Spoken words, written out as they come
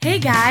Hey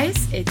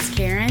guys, it's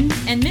Karen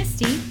and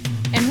Misty,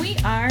 and we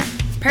are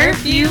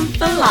Perfume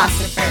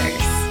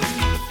Philosophers.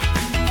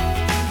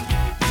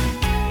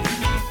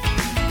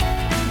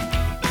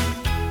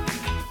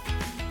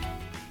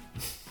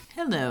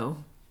 Hello.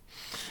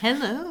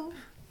 Hello.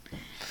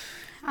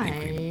 I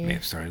think we may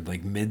have started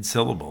like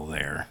mid-syllable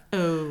there.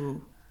 Oh.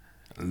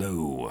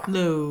 Low.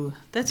 Low.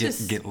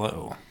 That's Get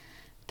low.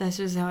 That's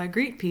just how I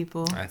greet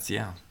people. That's,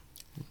 yeah.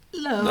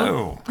 Low.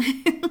 Low.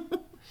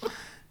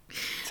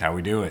 That's how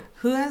we do it.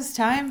 Who has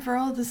time for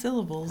all the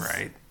syllables?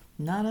 Right.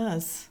 Not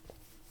us.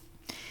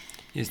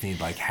 You just need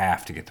like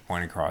half to get the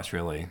point across,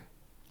 really.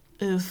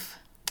 Oof.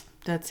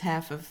 That's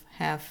half of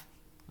half.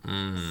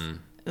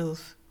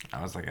 Oof.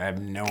 I was like, I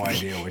have no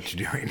idea what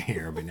you're doing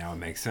here, but now it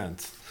makes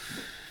sense.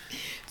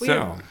 We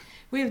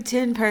have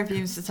 10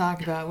 perfumes to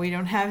talk about. We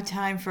don't have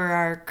time for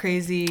our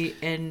crazy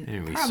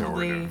and we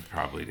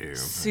probably do.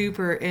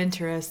 Super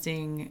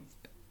interesting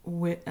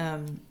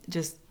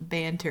just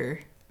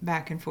banter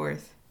back and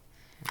forth.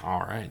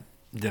 All right.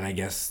 Then I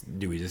guess,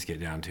 do we just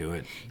get down to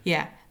it?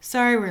 Yeah.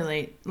 Sorry we're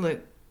late. Look.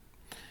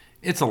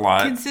 It's a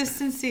lot.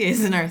 Consistency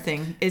isn't our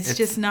thing. It's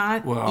just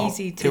not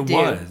easy to do.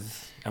 It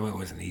was. I mean, it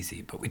wasn't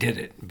easy, but we did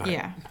it. But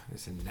yeah.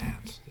 It's in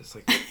that. It's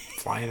like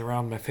flying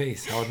around my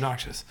face. How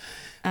obnoxious.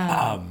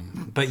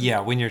 But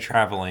yeah, when you're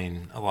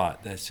traveling a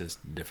lot, that's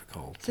just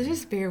difficult. So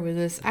just bear with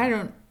us. I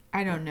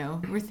don't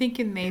know. We're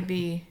thinking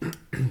maybe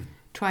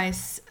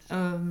twice.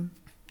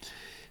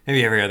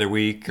 Maybe every other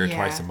week or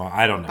twice a month.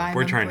 I don't know.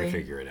 Bi-monthly. We're trying to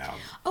figure it out.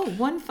 Oh,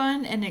 one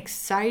fun and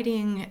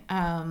exciting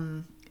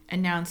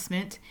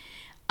announcement.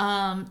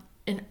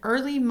 In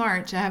early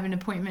March, I have an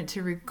appointment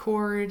to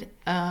record.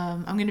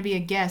 I'm going to be a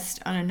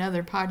guest on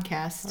another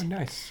podcast. Oh,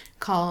 nice.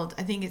 Called,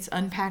 I think it's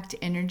Unpacked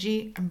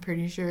Energy. I'm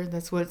pretty sure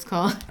that's what it's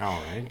called.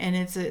 All right. And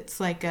it's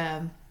like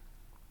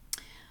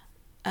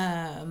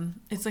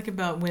it's like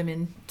about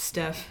women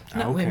stuff.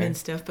 Not women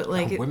stuff, but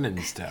like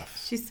women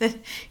stuff. She said,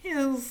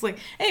 it's like,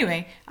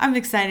 anyway, I'm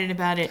excited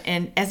about it.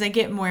 And as I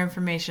get more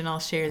information, I'll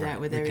share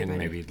that with everybody. We can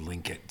maybe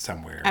link it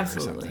somewhere.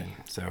 Absolutely. Or something.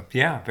 So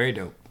yeah, very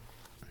dope.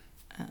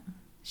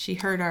 She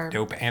heard our...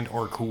 Dope and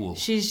or cool.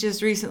 She's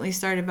just recently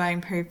started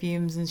buying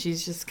perfumes, and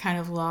she's just kind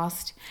of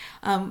lost.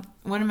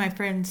 One of my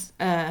friends,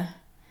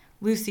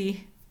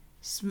 Lucy,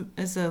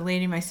 is a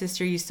lady my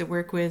sister used to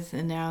work with,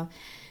 and now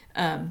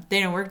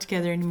they don't work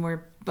together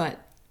anymore,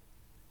 but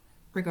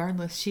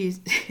regardless, she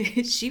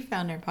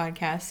found our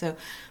podcast. So,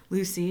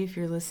 Lucy, if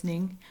you're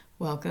listening,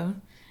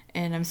 welcome.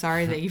 And I'm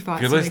sorry that you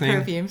bought so many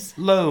perfumes.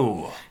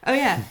 Low. Oh,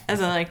 yeah,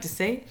 as I like to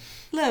say,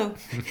 low.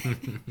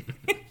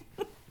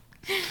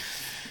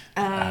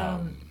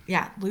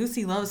 Yeah,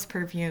 Lucy loves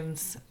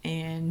perfumes,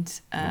 and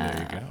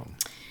there you go.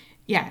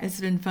 Yeah, it's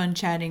been fun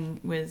chatting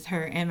with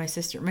her and my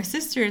sister. My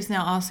sister is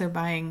now also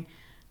buying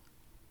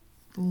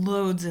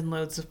loads and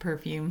loads of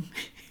perfume.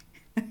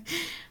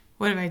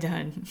 What have I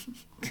done?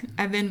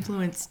 I've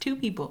influenced 2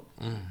 people.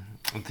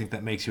 I think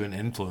that makes you an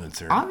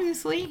influencer.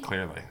 Obviously.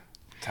 Clearly.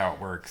 That's how it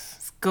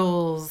works.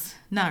 Goals.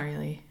 Not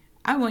really.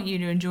 I want you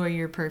to enjoy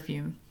your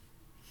perfume.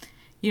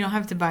 You don't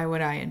have to buy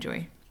what I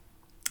enjoy.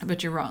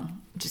 But you're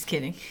wrong. Just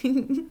kidding.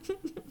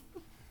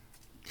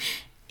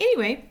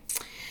 Anyway,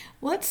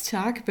 let's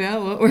talk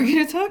about what we're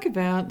going to talk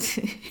about.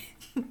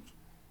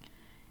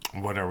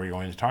 What are we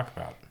going to talk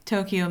about?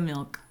 Tokyo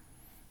Milk.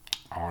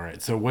 All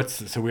right. So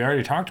we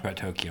already talked about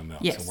Tokyo Milk.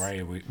 Yes. So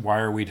why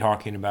are we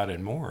talking about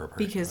it more?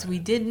 Because we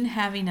didn't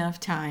have enough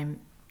time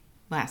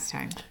last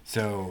time.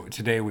 So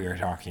today we are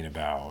talking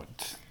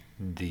about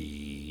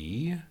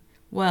the...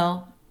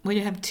 Well,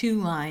 we have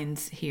 2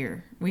 lines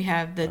here. We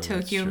have the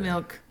Tokyo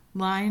Milk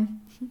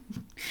line.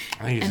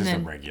 I think it's just a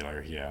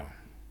regular, yeah.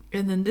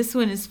 And then this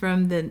one is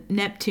from the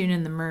Neptune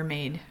and the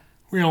Mermaid.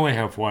 We only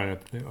have one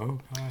up there. Oh,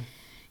 God.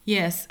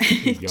 Yes.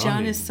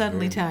 John is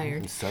suddenly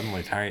tired. I'm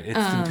suddenly tired. It's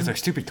because our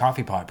stupid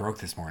coffee pot broke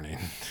this morning.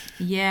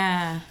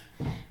 Yeah.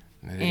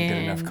 I didn't get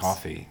enough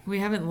coffee. We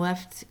haven't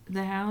left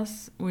the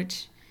house,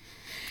 which...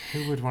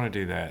 Who would want to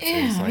do that?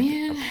 Yeah, There's like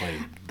man. a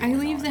plague I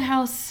leave on. the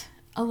house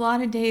a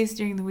lot of days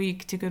during the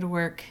week to go to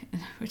work,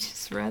 which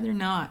is rather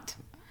not.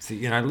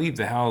 See, I leave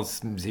the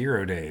house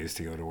 0 days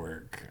to go to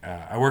work.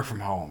 I work from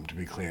home, to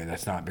be clear.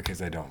 That's not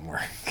because I don't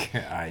work.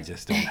 I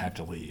just don't have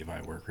to leave.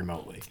 I work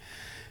remotely.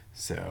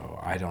 So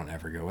I don't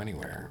ever go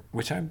anywhere,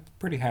 which I'm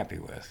pretty happy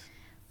with.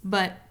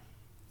 But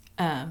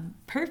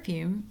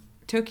perfume,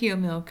 Tokyo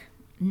Milk,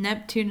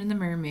 Neptune and the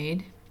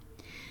Mermaid.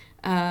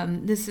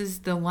 This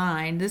is the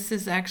line. This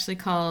is actually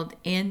called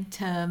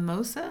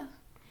Anthemosa.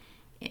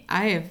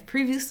 I have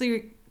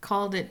previously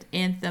called it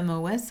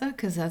Anthemoesa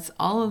because that's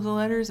all of the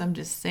letters. I'm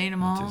just saying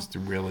them all. Just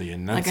really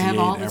enunciate like I have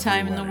all the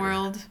time letter. in the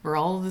world for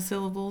all of the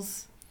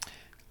syllables.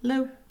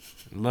 Low.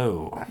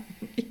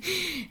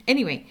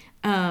 Anyway,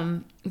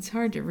 it's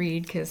hard to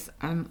read because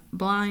I'm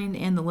blind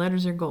and the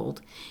letters are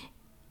gold.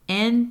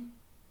 And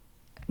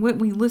when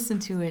we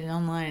listened to it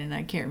online, and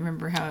I can't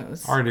remember how it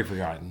was. Already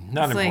forgotten.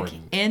 Not it's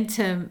important. Like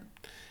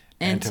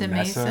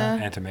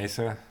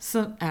Antemesa.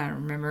 So I don't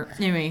remember.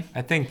 Anyway,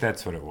 I think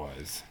that's what it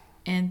was.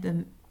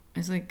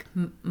 It's like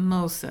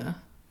Mosa.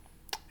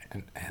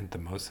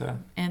 Antimosa?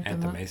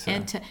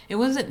 It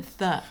wasn't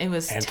the. It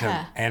was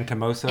ta.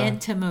 Antimosa?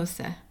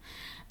 Antimosa.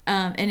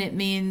 And it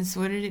means,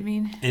 what did it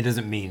mean? It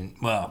doesn't mean,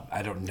 well,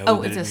 I don't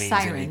know that it's it a means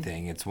siren.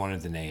 anything. It's one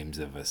of the names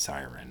of a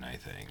siren, I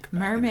think. back in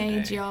the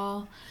Mermaids, day.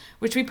 y'all.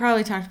 Which we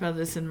probably talked about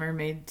this in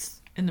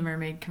the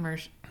mermaid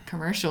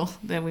commercial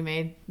that we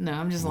made. No,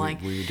 I'm just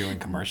like, Were you doing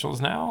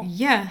commercials now?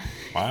 yeah,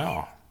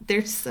 Wow.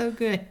 they're so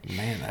good.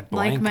 Man, I Like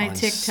blank my on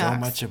TikToks. so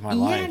much of my Yeah,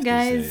 life these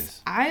guys,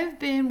 days. I've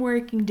been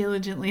working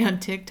diligently on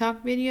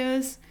TikTok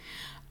videos.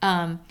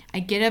 I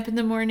get up in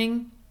the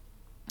morning,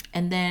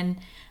 and then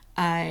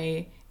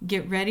I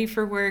get ready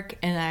for work,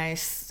 and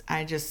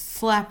I just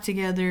slap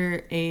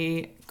together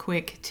a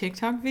quick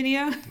TikTok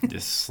video.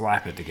 Just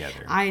slap it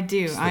together. I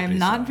do. I am Slippity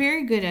not slap.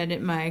 very good at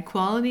it. My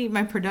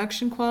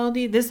production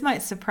quality, this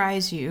might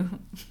surprise you,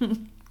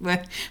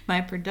 but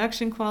my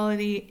production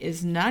quality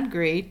is not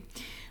great.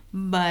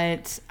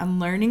 But I'm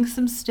learning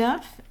some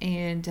stuff,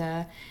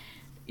 and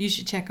you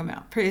should check them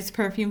out. It's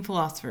Perfume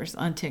Philosophers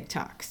on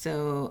TikTok.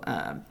 So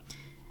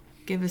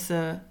give us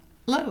a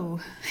low,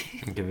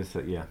 Give us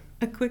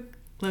a quick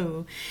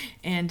low,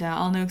 and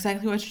I'll know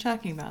exactly what you're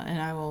talking about,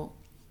 and I will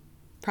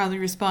probably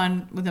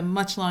respond with a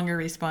much longer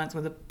response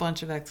with a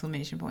bunch of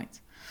exclamation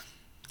points.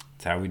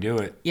 That's how we do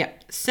it.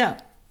 Yep. So,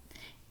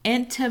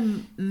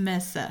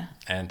 Antimosa.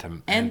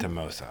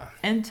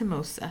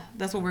 Antimosa.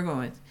 That's what we're going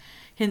with.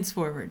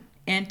 Henceforward.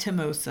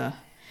 Antimosa.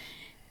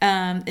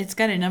 It's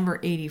got a number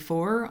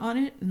 84 on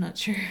it. I'm not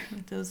sure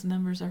what those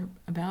numbers are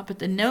about, but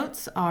the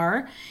notes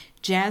are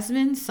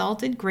jasmine,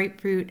 salted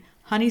grapefruit,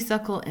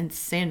 honeysuckle, and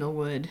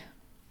sandalwood.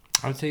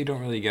 I would say you don't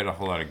really get a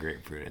whole lot of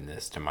grapefruit in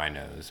this to my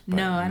nose. But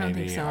No, I don't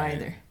think maybe so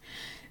either.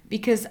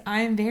 Because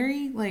I'm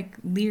very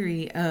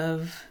leery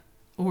of,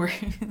 or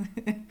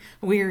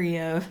weary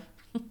of.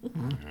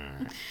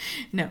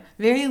 No,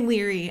 very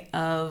leery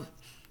of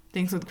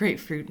things with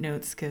grapefruit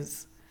notes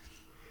because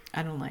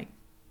I don't like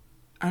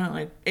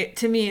it.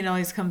 To me, it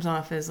always comes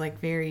off as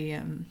very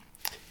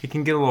it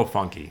can get a little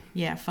funky.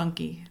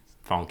 funky.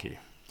 Funky.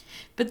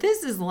 But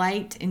this is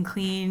light and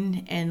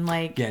clean and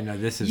Yeah, no,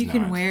 this is you not.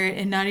 can wear it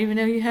and not even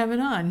know you have it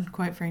on.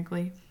 Quite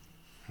frankly,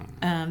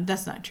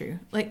 that's not true.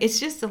 It's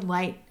just a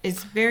light.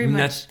 It's very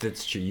much.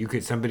 That's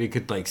true. Somebody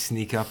could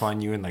sneak up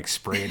on you and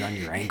spray it on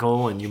your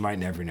ankle, and you might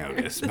never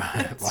notice.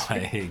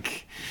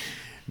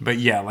 But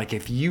yeah,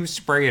 if you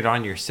spray it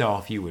on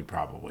yourself, you would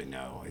probably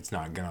know. It's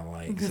not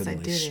gonna Because I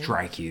suddenly did it.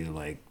 strike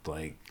you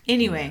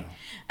Anyway,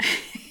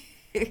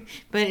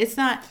 but it's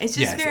not. It's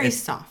just Yes, very it's-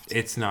 soft.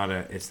 It's not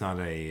a. It's not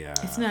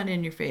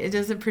in your face. It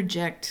doesn't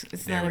project.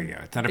 It's There not we go.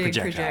 It's not a big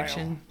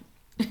projectile.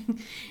 projection.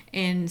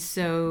 And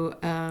so,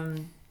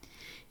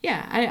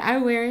 yeah, I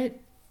wear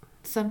it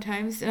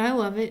sometimes, and I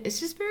love it. It's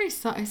just very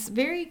soft. It's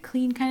very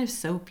clean, kind of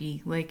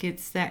soapy.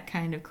 It's that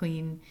kind of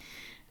clean,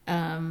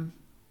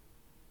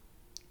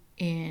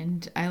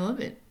 and I love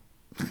it.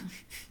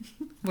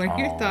 What are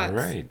your thoughts?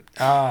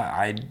 All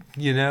right.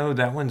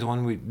 That one's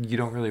one you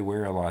don't really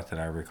wear a lot that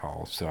I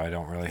recall, so I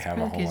don't really have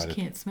a whole lot You of.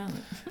 can't smell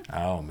it.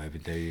 Oh, maybe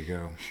there you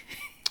go.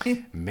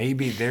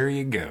 Maybe there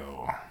you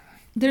go.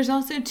 There's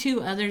also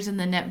two others in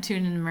the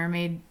Neptune and the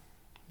Mermaid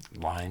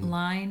Line.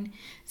 line.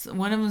 So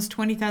one of them is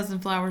 20,000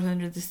 Flowers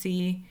Under the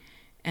Sea,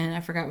 and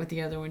I forgot what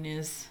the other one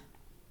is.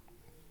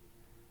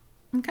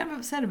 I'm kind of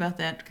upset about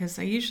that because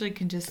I usually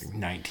can just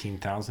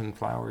 19,000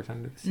 flowers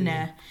under the sea.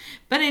 nah.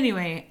 But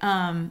anyway,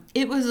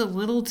 it was a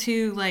little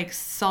too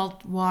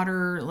salt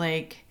water,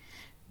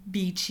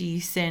 beachy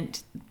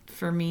scent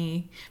for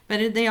me.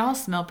 But they all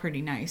smell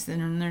pretty nice,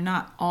 and they're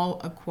not all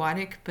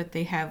aquatic, but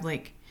they have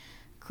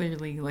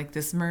clearly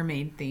this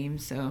mermaid theme.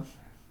 So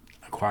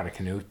Aquatic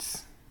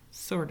notes.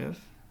 sort of.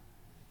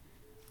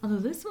 Although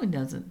this one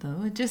doesn't,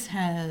 though. It just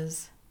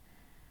has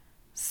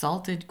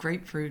salted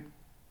grapefruit,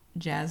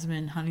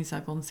 jasmine,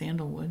 honeysuckle, and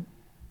sandalwood.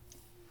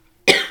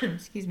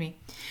 Excuse me.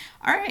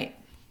 All right.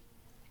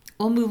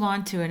 We'll move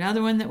on to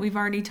another one that we've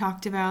already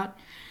talked about,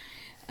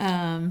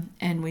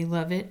 and we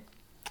love it.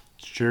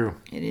 It's true.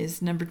 It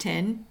is number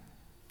 10,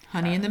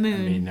 Honey and the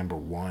Moon. number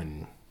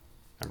one.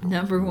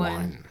 Number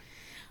one.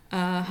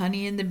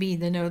 Honey and the Bee.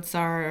 The notes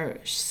are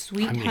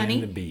sweet honey.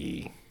 and the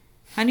bee.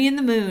 Honey and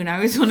the Moon. I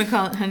always want to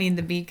call it Honey and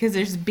the Bee because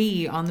there's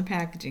bee on the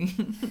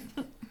packaging.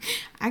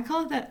 I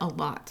call it that a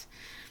lot.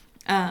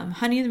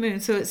 Honey and the Moon.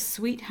 So it's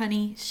sweet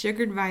honey,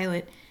 sugared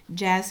violet,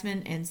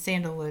 jasmine, and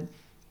sandalwood.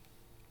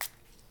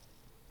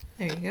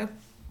 There you go.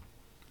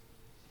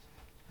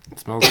 It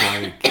smells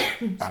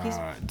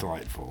like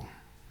delightful.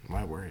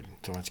 My word,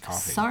 so much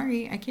coffee.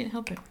 Sorry, I can't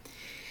help it.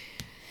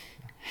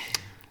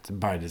 It's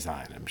by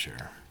design, I'm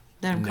sure.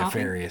 That I'm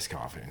coughing? Nefarious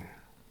coughing.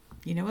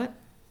 You know what?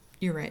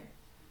 You're right.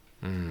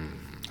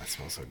 That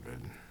smells so good.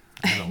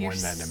 I haven't You're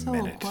worn that in a so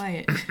minute.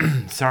 quiet.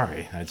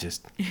 Sorry, I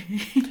just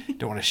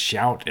don't want to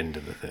shout into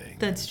the thing.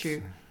 That's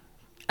true.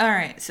 All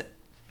right. So,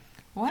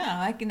 wow,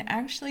 I can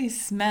actually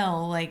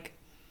smell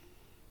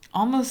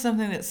almost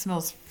something that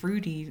smells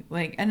fruity.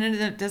 And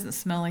it doesn't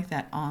smell like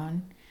that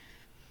on.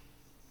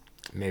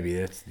 Maybe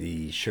that's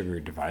the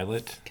sugared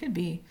violet. Could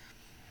be.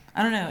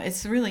 I don't know.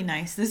 It's really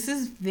nice. This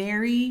is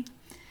very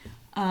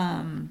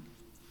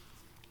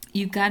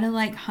You gotta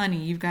like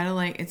honey. You've gotta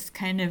like, it's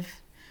kind of,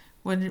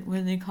 what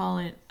do they call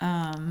it?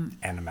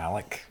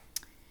 Animalic.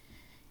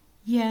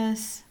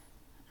 Yes.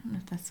 I don't know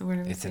if that's the word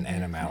I was It's an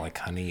thinking. animalic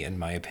honey, in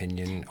my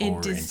opinion, It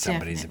or in is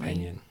somebody's definitely.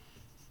 opinion,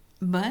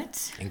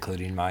 But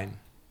including mine.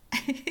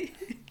 I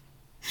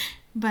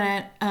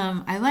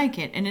like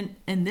it. And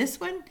in this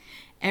one,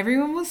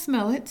 everyone will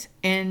smell it,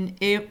 and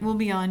it will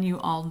be on you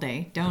all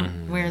day.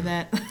 Don't wear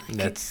that.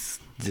 That's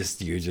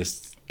just, you're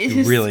just It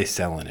is really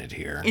selling it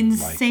here. Like,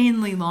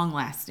 insanely long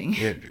lasting.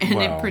 And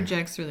well- it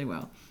projects really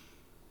well.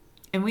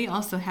 And we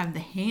also have the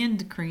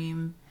hand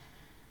cream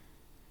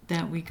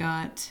that we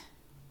got.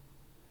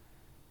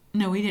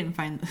 No, we didn't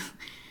find.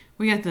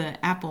 We got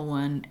the Apple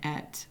one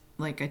at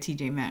like a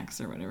TJ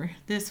Maxx or whatever.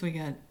 This we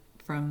got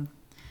from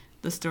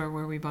the store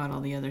where we bought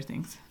all the other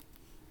things.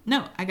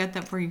 No, I got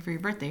that for you for your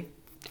birthday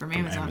from from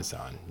Amazon.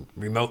 Amazon.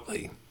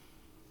 Remotely.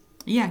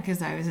 Yeah,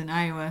 because I was in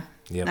Iowa.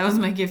 Yep. That was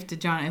my gift to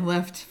John. I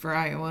left for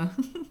Iowa.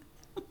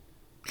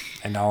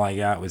 And all I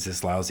got was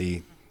this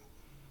lousy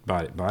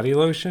body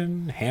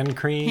lotion, hand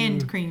cream.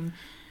 Hand cream.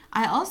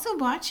 I also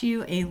bought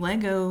you a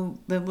Lego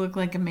that looked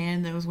like a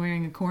man that was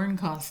wearing a corn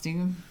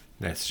costume.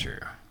 That's true.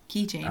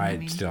 Keychain, I I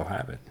mean. still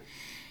have it.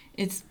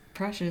 It's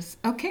precious.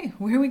 Okay,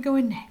 where are we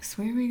going next?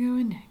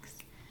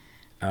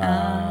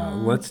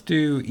 Let's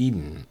do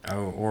Eden.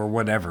 Oh, or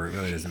whatever. It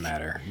really doesn't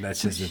matter.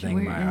 That's just the thing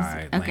where my is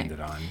eye it? Okay. landed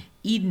on.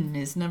 Eden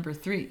is number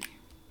 3.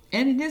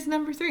 And it is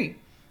number 3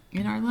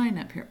 in our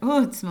lineup here.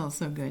 Oh, it smells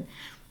so good.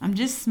 I'm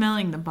just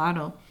smelling the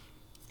bottle,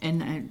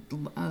 and I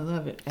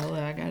love it.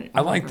 Ella, I got it. I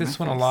all like over this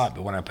my one a face. lot,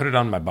 but when I put it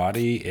on my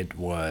body, it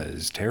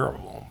was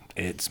terrible.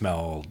 It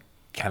smelled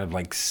kind of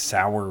like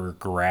sour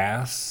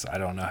grass. I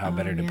don't know how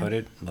better to yeah. put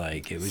it.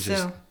 Like, it was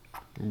just So,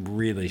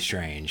 really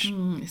strange.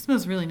 it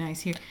smells really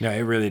nice here. No,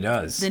 it really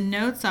does. The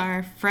notes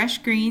are fresh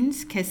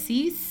greens,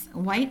 cassis,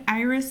 white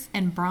iris,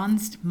 and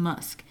bronzed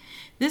musk.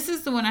 This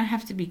is the one I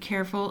have to be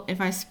careful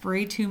if I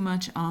spray too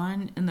much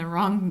on in the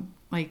wrong,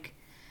 like,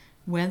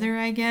 weather,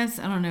 I guess.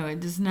 I don't know. It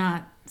does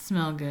not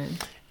smell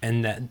good.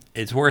 And that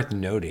it's worth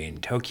noting,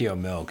 Tokyo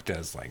Milk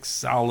does like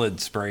solid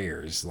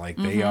sprayers. Like,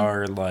 they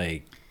are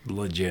like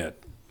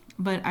legit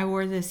But I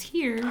wore this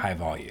here. high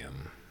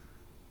volume.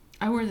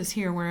 I wore this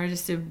here where I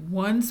just did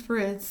one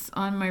spritz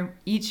on my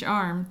each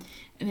arm,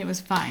 and it was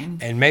fine.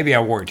 And maybe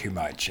I wore too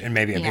much, and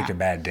maybe I Yeah. picked a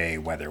bad day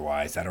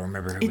weather-wise. I don't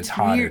remember if it was It's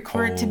hot or weird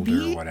for it cold to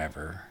be- or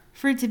whatever.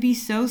 For it to be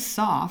so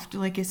soft,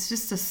 like it's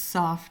just a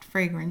soft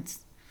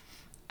fragrance.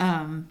 You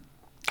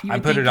I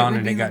would put think it on would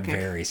and be it got like a-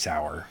 very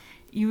sour.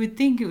 You would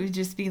think it would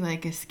just be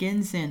like a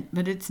skin scent,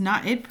 but it's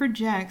not. It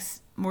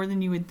projects more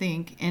than you would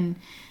think, and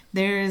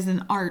there is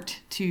an art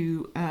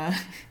to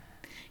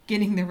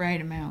getting the right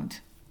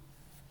amount.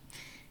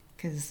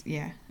 Because,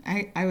 yeah,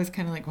 I was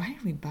kind of like, why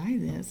did we buy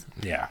this?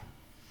 Yeah.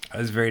 I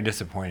was very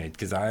disappointed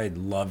because I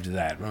loved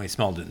that when we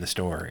smelled it in the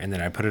store. And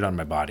then I put it on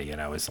my body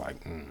and I was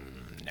like,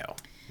 no.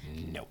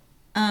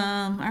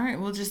 All right,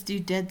 we'll just do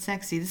Dead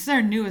Sexy. This is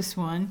our newest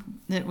one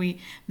that we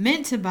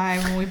meant to buy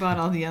when we bought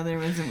all the other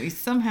ones, and we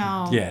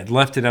somehow... Yeah, it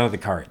left it out of the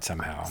cart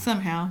somehow.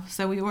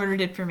 So we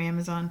ordered it from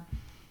Amazon.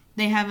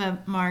 They have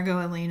a Margot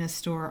Elena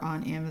store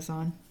on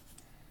Amazon.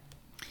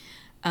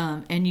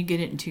 And you get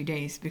it in 2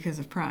 days because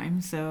of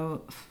Prime.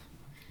 So,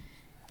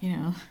 you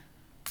know.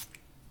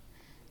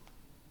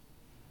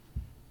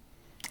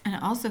 And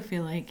I also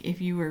feel like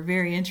if you were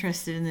very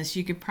interested in this,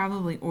 you could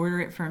probably order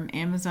it from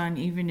Amazon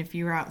even if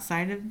you were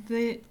outside of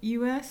the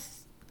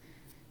U.S.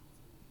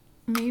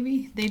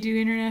 Maybe. They do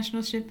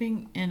international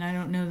shipping, and I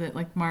don't know that,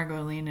 like, Margot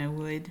Elena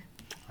would.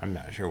 I'm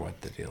not sure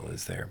what the deal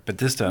is there. But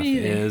this stuff Me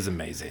either. is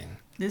amazing.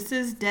 This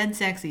is Dead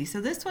Sexy. So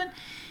this one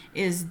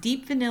is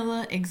deep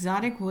vanilla,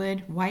 exotic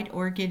wood, white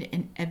orchid,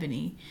 and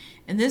ebony.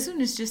 And this one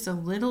is just a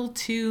little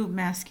too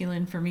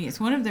masculine for me. It's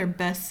one of their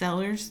best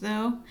sellers,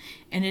 though,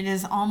 and it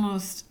is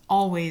almost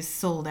always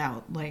sold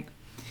out.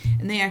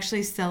 And they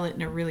actually sell it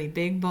in a really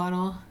big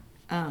bottle.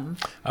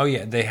 Oh,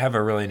 yeah. They have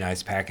a really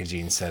nice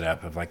packaging set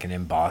up of like an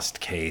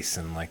embossed case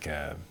and like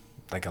a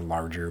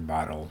larger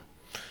bottle.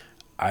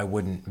 I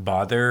wouldn't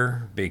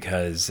bother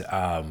because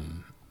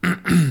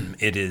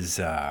it is...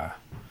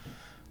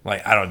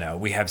 like, I don't know.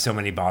 We have so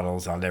many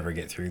bottles. I'll never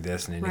get through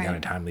this in any kind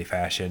of timely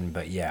fashion.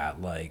 But yeah,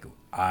 like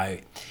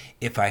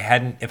if I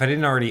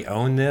didn't already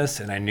own this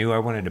and I knew I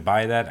wanted to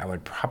buy that, I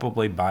would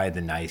probably buy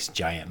the nice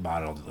giant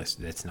bottle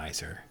that's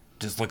nicer.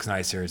 Just looks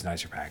nicer, it's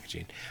nicer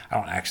packaging. I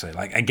don't actually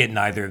I get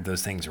neither of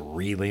those things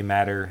really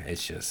matter.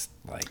 It's just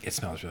like it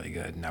smells really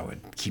good, and I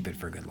would keep it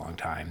for a good long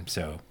time.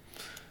 So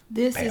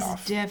This pay is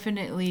off.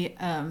 definitely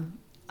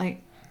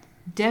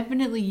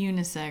definitely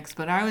unisex,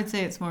 but I would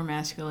say it's more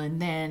masculine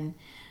than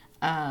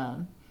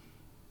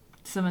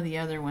some of the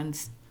other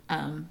ones.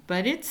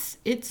 But it's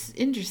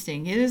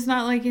interesting. It is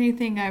not like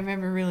anything I've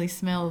ever really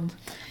smelled.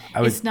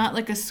 It's not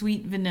like a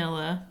sweet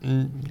vanilla.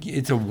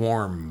 It's a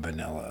warm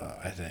vanilla,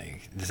 I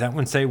think. Does that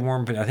one say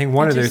warm vanilla? I think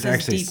one It of theirs just says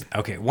actually... deep.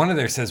 Okay, one of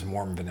theirs says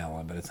warm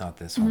vanilla, but it's not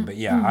this one. But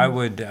yeah, I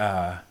would...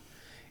 I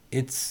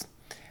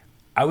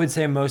would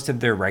say most of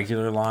their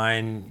regular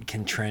line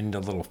can trend a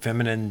little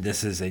feminine.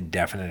 This is a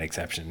definite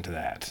exception to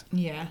that.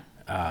 Yeah.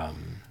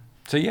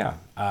 So yeah,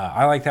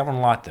 I like that one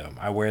a lot though.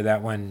 I wear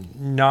that one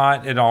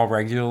not at all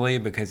regularly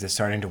because it's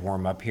starting to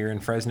warm up here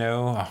in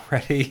Fresno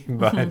already.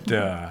 But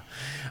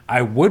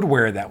I would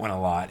wear that one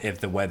a lot if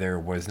the weather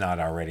was not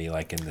already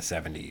like in the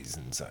 70s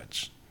and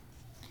such.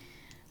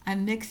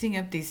 I'm mixing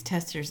up these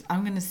testers.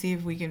 I'm going to see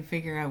if we can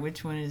figure out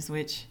which one is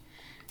which.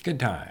 Good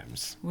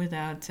times.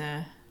 Without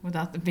the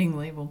Bing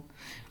label.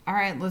 All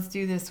right, let's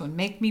do this one.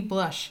 Make me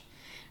blush.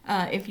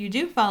 If you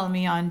do follow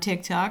me on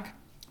TikTok,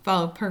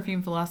 follow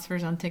Perfume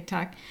Philosophers on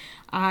TikTok,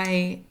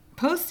 I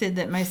posted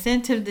that my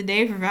scent of the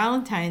day for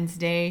Valentine's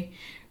Day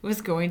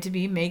was going to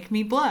be Make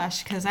Me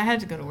Blush because I had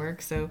to go to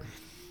work. So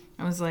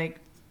I was like,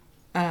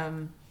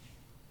 yeah,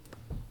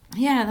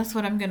 that's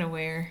what I'm going to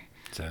wear.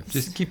 So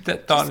just keep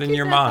that thought in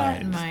your mind.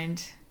 Thought in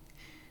mind.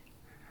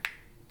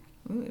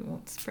 Ooh, it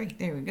won't spray.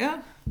 There we go.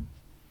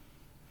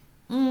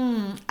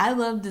 I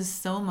love this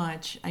so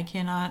much. I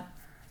cannot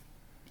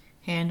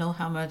handle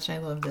how much I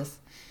love this.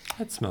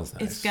 That smells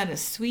nice. It's got a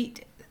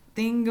sweet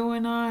thing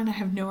going on. I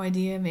have no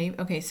idea. Maybe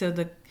okay. So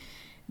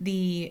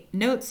the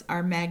notes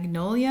are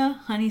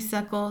magnolia,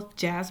 honeysuckle,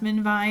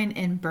 jasmine vine,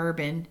 and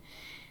bourbon,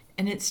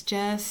 and it's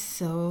just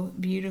so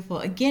beautiful.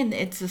 Again,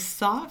 it's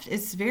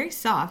very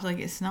soft. Like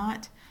it's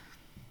not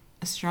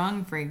a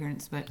strong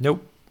fragrance, but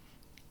nope.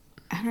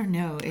 I don't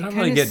know. I don't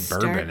really get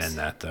bourbon in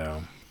that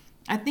though.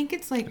 I think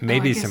it's like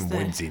maybe some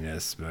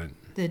woodsiness, but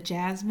the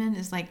jasmine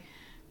is like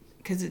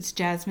because it's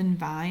jasmine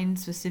vine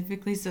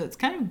specifically, so it's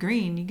kind of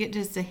green. You get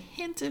just a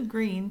hint of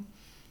green,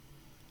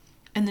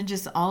 and then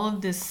just all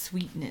of this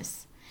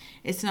sweetness.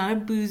 It's not a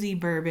boozy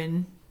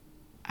bourbon.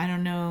 I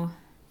don't know.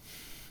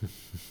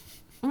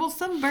 Well,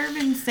 some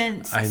bourbon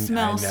scents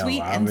smell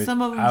sweet, and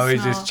some of them I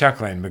was just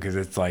chuckling because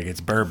it's like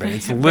it's bourbon.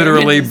 It's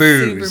literally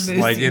booze.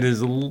 Like it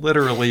is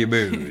literally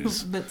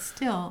booze. But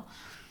still,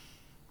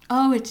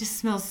 oh, it just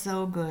smells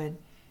so good.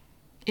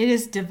 It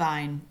is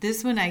divine.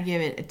 This one, I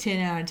give it a 10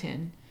 out of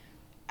 10.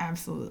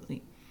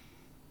 Absolutely.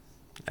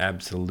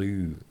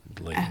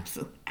 Absolutely.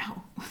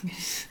 Ow.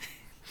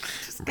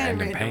 Just got a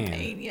random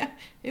pain. Yeah,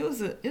 it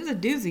was a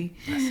doozy.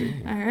 I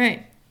see. All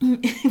right.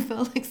 It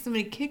felt like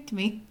somebody kicked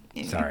me.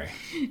 Anyway. Sorry.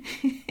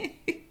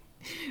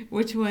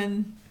 Which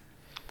one?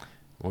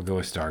 We'll go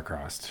with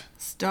Star-Crossed.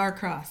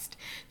 Star-Crossed.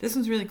 This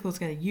one's really cool. It's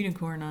got a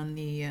unicorn on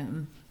the...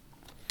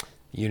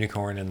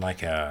 Unicorn and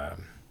like a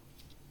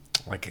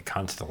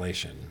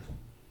constellation,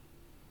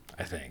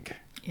 I think.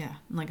 Yeah,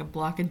 like a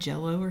block of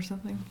Jell-O or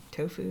something.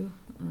 Tofu.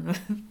 I don't know.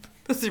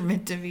 Those are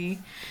meant to be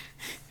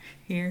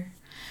here.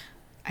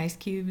 Ice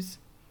cubes.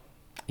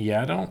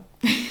 Yeah, I don't...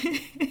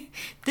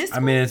 I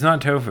mean, it's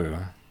not tofu.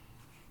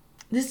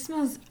 This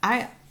smells...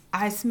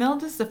 I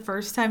smelled this the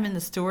first time in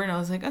the store, and I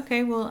was like,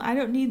 okay, well, I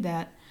don't need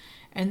that.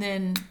 And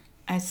then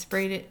I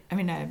sprayed it.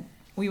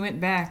 We went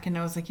back, and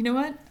I was like, you know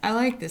what? I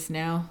like this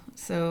now.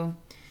 So,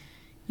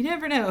 you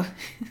never know.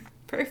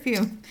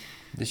 Perfume.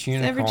 This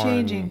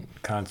unicorn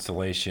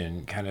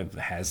constellation kind of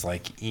has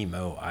like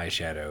emo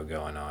eyeshadow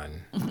going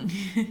on.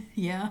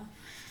 Yeah.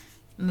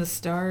 And the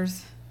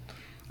stars.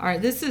 All right,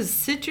 this is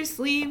citrus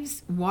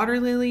leaves, water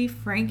lily,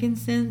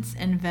 frankincense,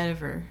 and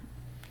vetiver.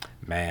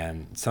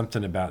 Man,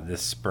 something about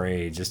this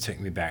spray just took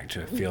me back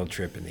to a field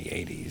trip in the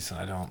 80s.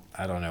 I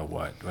don't know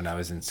what, when I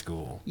was in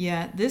school.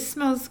 Yeah, this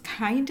smells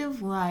kind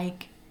of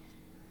like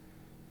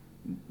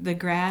the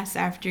grass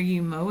after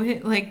you mow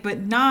it, like, but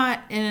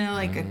not in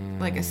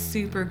a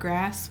super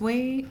grass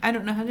way. I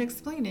don't know how to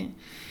explain it.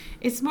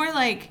 It's more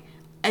like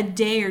a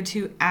day or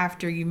two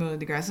after you mowed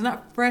the grass. It's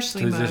not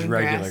freshly mowed just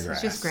regular grass.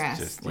 grass. It's just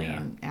grass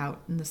laying out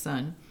in the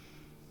sun.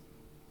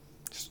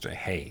 Just a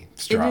hay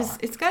straw.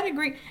 It's got a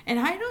green, and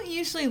I don't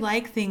usually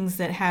like things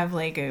that have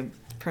like a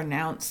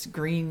pronounced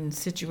green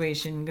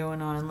situation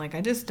going on. Like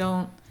I just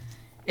don't.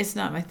 It's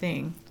not my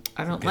thing.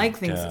 I don't like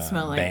things that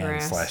smell like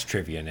grass.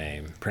 /trivia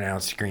name.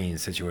 Pronounced green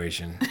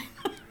situation.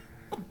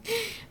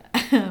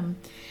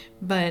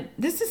 But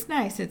this is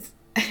nice. It's.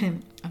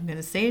 I'm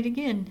gonna say it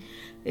again.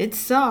 It's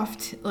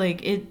soft.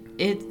 Like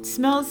it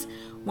smells.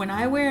 When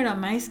I wear it on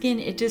my skin,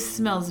 it just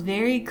smells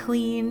very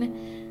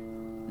clean.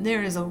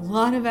 There is a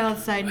lot of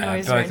outside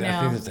noise right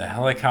now. I think it's a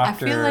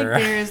helicopter. I feel like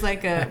there is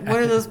like what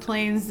are those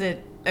planes a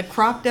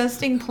crop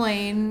dusting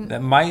plane?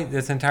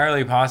 That's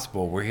entirely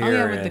possible. We're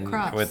here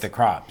with the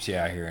crops.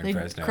 Yeah, here in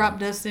Fresno. Crop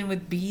dusting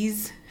with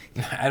bees.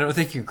 I don't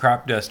think you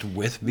crop dust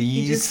with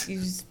bees. You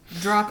just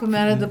drop them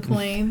out of the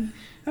plane.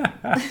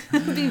 That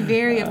would be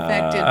very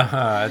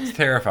effective. It's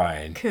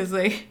terrifying. Because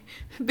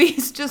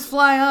bees just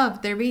fly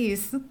off. They're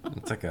bees.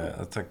 It's like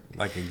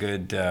a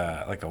good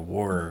like a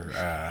war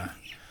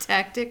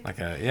tactic.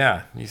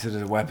 Use it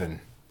as a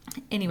weapon.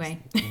 Anyway,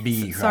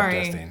 bee crop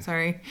dusting.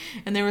 Sorry.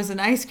 And there was an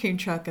ice cream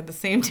truck at the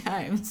same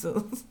time,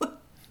 so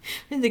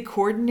they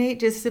coordinate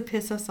just to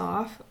piss us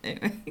off.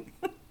 Anyway,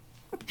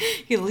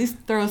 you at least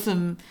throw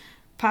some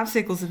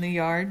popsicles in the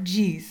yard.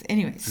 Jeez.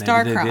 Anyway,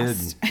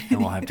 Star-Crossed. And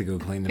we'll have to go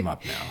clean them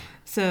up now.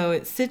 So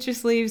it's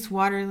citrus leaves,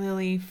 water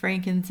lily,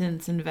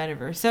 frankincense, and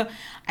vetiver. So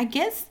I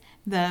guess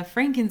the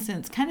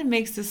frankincense kind of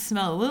makes this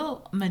smell a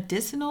little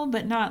medicinal,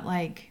 but not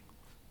like...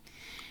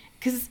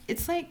 Because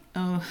it's like...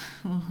 Oh,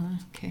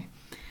 okay.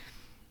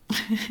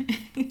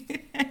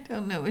 I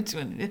don't know which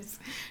one it is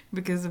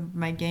because of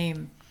my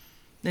game.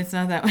 It's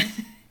not that one.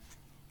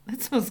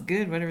 That smells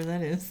good, whatever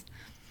that is.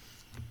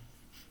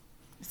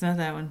 It's not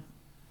that one.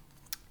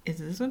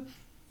 Is it this one?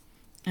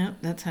 Oh,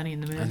 that's Honey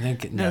in the Moon. I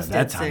think no,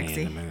 that's Honey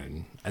in the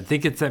Moon. I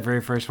think it's that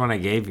very first one I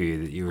gave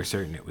you that you were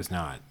certain it was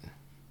not.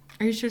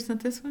 Are you sure it's not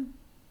this one?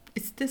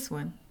 It's this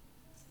one.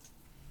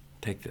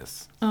 Take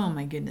this. Oh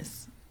my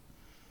goodness.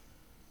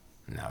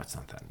 No, it's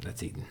not that.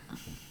 That's Eden.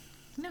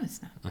 No,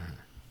 it's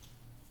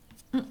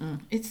not.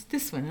 It's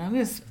this one.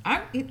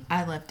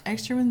 I left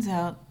extra ones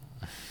out.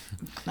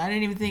 I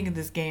didn't even think of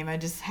this game. I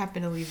just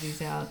happened to leave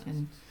these out,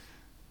 and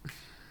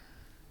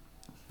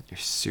You're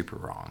super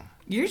wrong.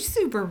 you're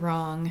super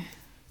wrong.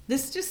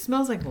 This just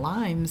smells like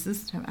limes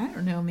this time. I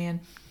don't know,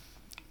 man.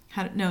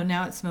 No,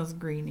 now it smells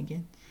green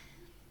again.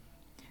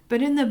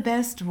 But in the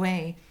best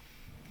way.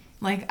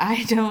 Like,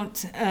 I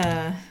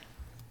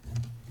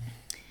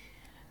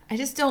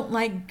just don't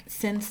like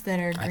scents that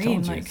are green. I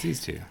told you like, it's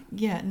these two.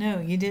 yeah, no,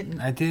 you didn't.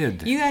 I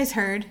did. You guys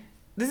heard.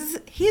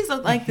 He's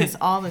like this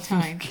all the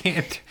time.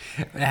 Can't.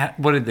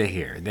 What did they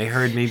hear? They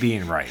heard me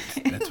being right.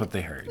 That's what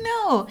they heard.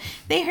 No,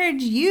 they heard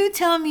you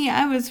tell me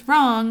I was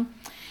wrong.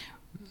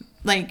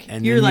 Like,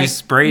 And you're then like, you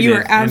sprayed you it,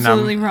 were and I'm-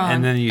 absolutely wrong.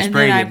 and then you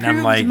sprayed I it, and I'm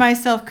proved like,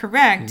 myself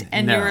correct,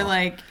 and you no. were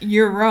like,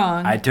 you're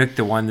wrong. I took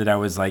the one that I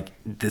was like,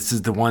 this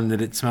is the one that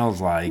it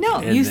smells like. No,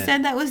 and you then-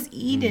 said that was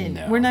Eden.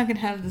 No. We're not going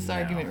to have this No.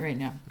 argument right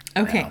now.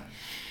 Okay. No.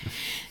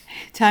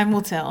 Time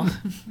will tell.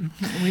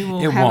 We will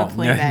It have won't. a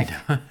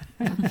playback. No.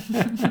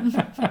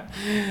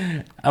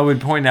 I would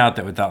point out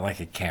that without like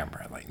a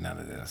camera, like none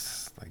of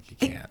this, like you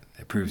can't.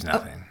 It proves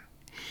nothing.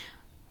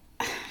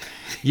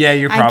 Yeah,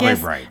 you're probably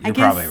right. You're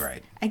probably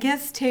right. I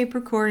guess tape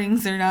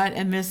recordings are not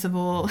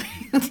admissible.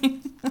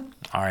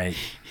 All right.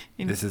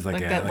 This is like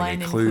that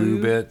line a in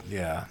clue bit.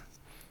 Yeah.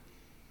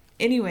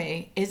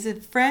 Anyway, it's a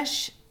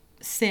fresh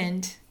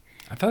scent.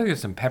 I feel like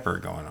there's some pepper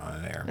going on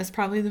in there. That's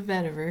probably the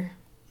vetiver.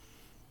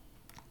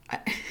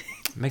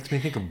 Makes me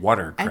think of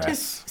watercress. I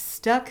just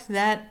stuck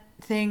that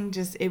thing,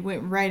 it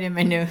went right in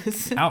my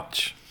nose.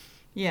 Ouch.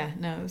 Yeah,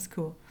 no, it was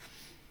cool.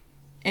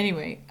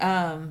 Anyway,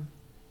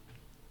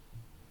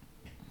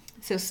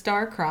 so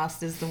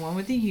Star-Crossed is the one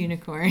with the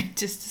unicorn,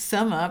 just to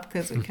sum up,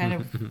 because we kind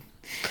of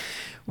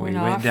We went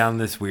went off. down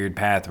this weird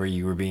path where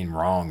you were being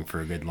wrong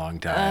for a good long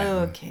time.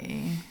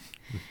 Okay.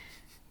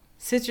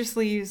 Citrus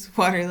leaves,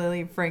 water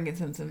lily,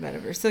 frankincense, and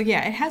vetiver. So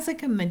yeah, it has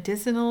like a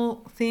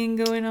medicinal thing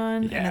going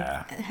on.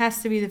 Yeah. And it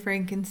has to be the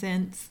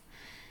frankincense.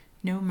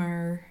 No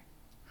myrrh.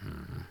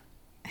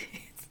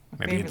 It's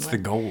my Maybe favorite it's one. the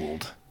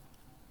gold.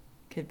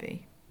 Could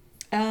be.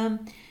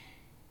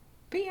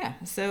 But yeah,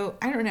 so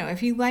I don't know.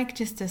 If you like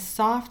just a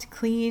soft,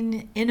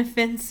 clean,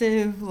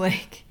 inoffensive,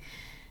 like,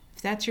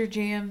 if that's your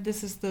jam,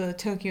 this is the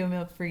Tokyo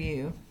Milk for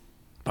you.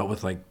 But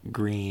with like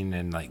green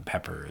and like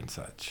pepper and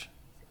such.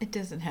 It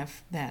doesn't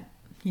have that.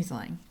 He's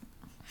lying.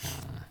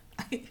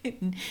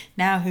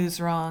 Now who's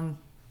wrong?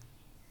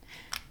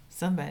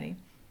 Somebody.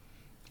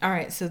 All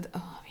right, so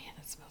oh man,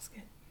 that smells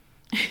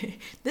good.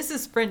 This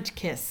is French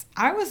Kiss.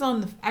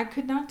 I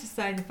could not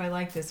decide if I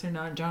like this or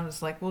not. John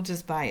was like, "We'll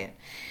just buy it,"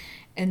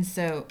 and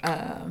so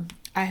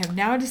I have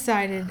now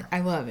decided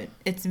I love it.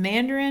 It's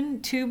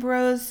mandarin,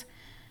 tuberose,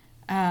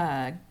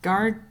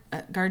 gardenia,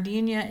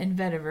 and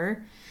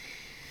vetiver.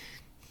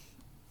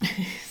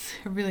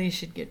 I really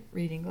should get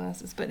reading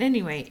glasses, but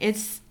anyway, it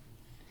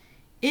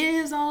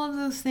is all of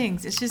those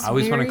things. It's just I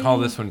always want to call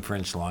this one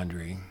French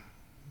Laundry.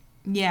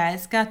 Yeah,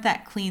 it's got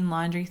that clean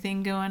laundry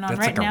thing going on That's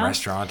right like now. a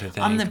restaurant, I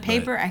think. On the but-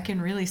 paper, I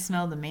can really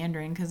smell the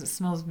mandarin because it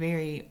smells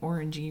very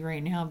orangey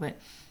right now. But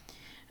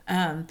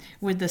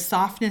with the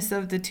softness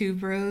of the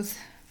tuberose,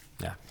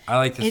 Yeah, I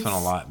like this one a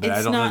lot, but I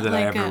it's don't know not that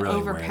I like ever a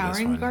really wear this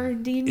overpowering one.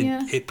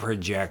 gardenia. It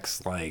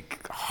projects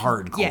like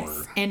hardcore.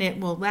 Yes, and it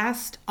will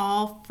last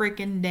all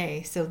freaking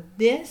day. So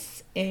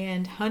this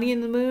and Honey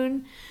in the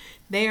Moon,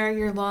 they are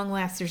your long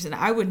lasters, and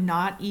I would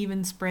not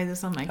even spray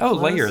this on my Oh,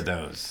 clothes. layer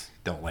those.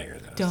 Don't layer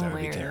those. Don't that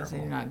would layer be those; they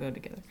terrible. do not go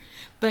together.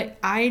 But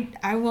I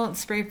won't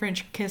spray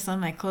French Kiss on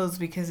my clothes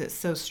because it's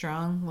so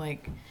strong.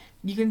 Like,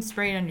 you can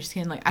spray it on your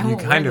skin. Like, I You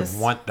won't kind wear of this.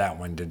 want that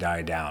one to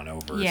die down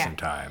over Yeah. some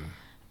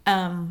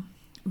time.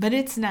 But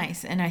it's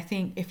nice, and I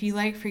think if you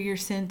like for your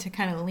scent to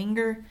kind of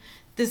linger,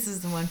 this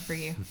is the one for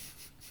you.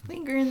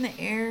 Linger in the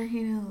air,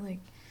 like.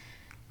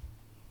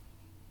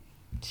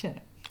 Shut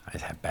up. I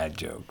have bad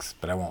jokes,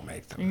 but I won't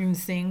make them. You're gonna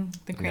sing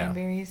the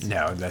cranberries.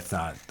 No, that's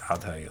not. I'll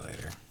tell you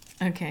later.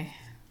 Okay.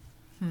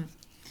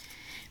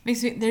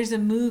 There's a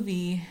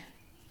movie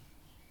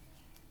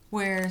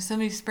where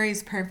somebody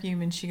sprays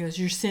perfume and she goes,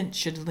 "Your scent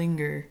should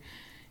linger,"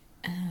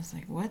 and I was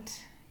like,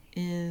 "What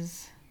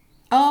is?"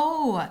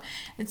 Oh,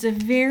 it's a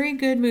very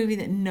good movie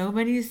that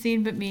nobody's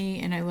seen but me,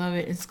 and I love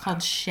it. It's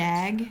called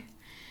Shag,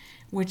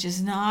 which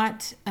is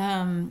not.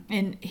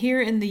 And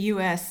here in the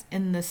U.S.,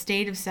 in the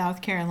state of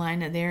South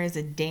Carolina, there is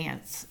a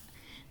dance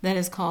that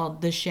is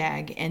called the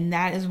Shag, and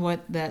that is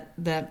what the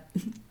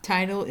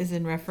title is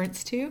in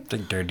reference to. The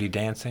Dirty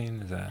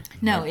Dancing, is that?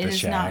 No, like it the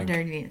is not Shag?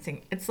 Dirty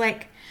Dancing. It's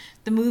like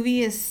the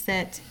movie is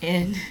set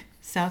in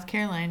South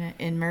Carolina,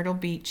 in Myrtle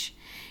Beach,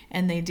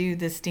 and they do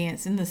this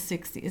dance in the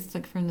 60s. It's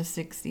like from the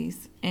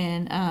 60s.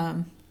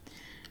 And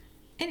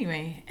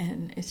anyway,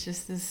 and it's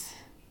just this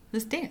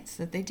dance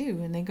that they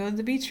do, and they go to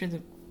the beach for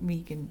the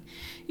week, and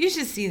you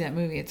should see that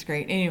movie. It's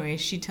great. Anyway,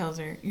 she tells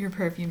her, your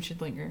perfume should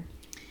linger.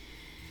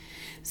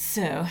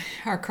 So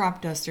our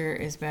crop duster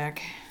is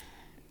back.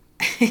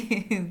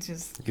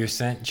 Just your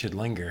scent should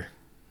linger.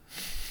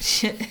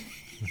 Shit.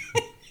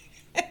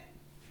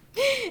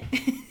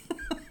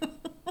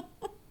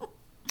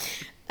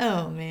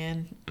 Oh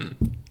man.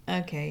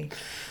 Okay.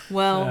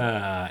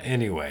 Well.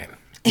 Anyway,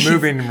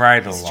 moving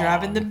right along.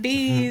 Dropping the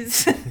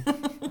bees.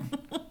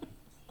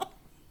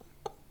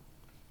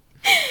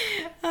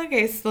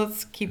 Okay, so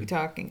let's keep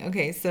talking.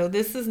 Okay, so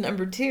this is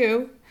number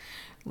 2,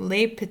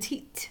 Le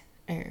Petit,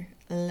 or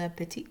Le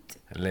Petit.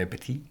 Le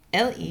Petit.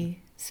 L-E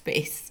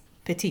space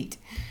petite,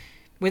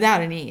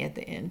 without an E at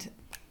the end.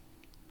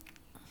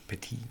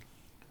 Petit.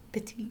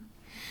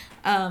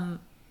 Oh,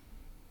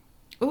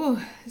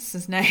 this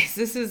is nice.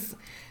 This is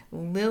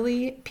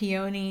Lily,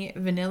 Peony,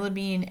 Vanilla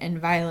Bean, and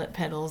Violet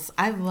Petals.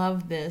 I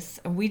love this.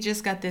 We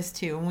just got this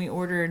too, and we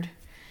ordered,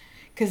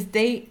 because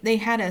they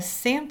had a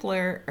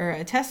sampler or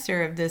a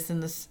tester of this in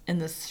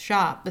the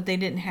shop, but they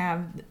didn't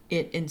have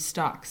it in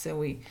stock, so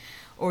we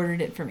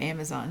ordered it from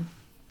Amazon,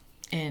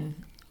 and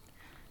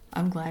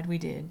I'm glad we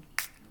did.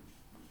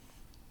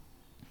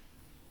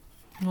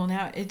 Well,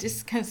 now it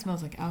just kind of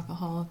smells like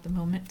alcohol at the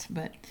moment,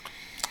 but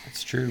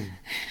it's true.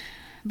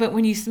 But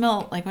when you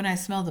smell, like when I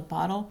smell the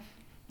bottle,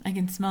 I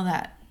can smell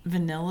that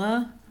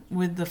vanilla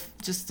with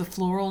just the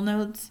floral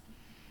notes.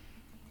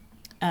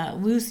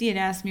 Lucy had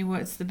asked me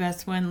what's the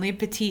best one. Le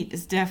Petit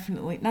is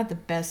definitely not the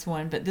best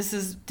one, but this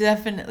is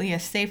definitely a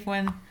safe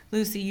one.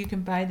 Lucy, you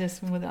can buy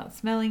this one without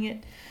smelling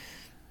it.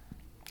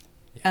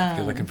 Yeah, if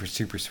you're looking for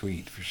super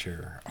sweet, for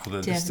sure.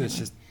 Although this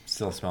just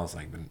still smells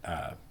like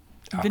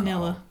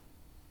alcohol.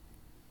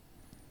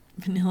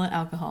 Vanilla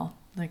alcohol,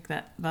 like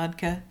that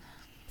vodka.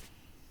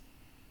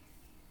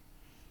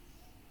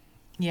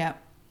 Yeah.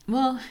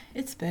 Well,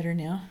 it's better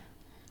now.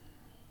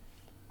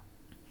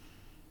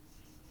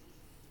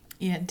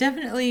 Yeah,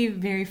 definitely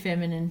very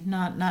feminine,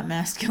 not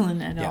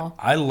masculine at all.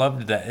 I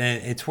loved that.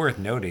 And it's worth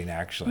noting,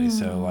 actually.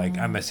 So, like,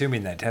 I'm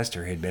assuming that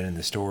tester had been in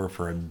the store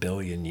for 1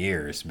 billion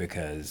years,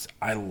 because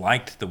I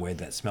liked the way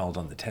that smelled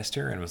on the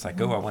tester and was like,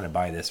 oh, I want to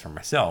buy this for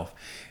myself.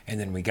 And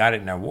then we got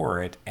it and I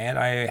wore it, and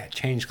I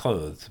changed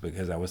clothes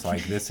because I was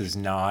like, this is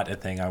not a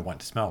thing I want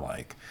to smell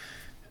like.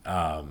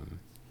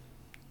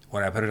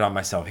 When I put it on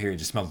myself here, it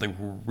just smelled like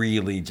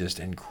really just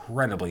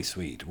incredibly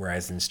sweet,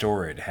 whereas in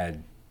store it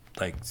had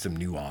like some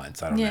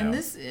nuance. I don't know. Yeah, and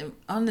this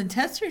on the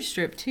tester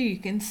strip too, you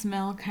can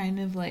smell kind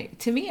of like,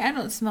 to me, I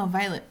don't smell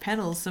violet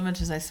petals so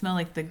much as I smell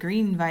like the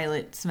green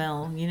violet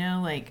smell, you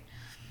know, like,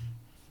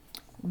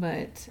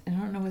 but I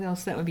don't know what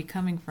else that would be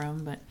coming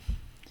from, but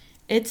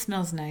it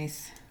smells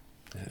nice.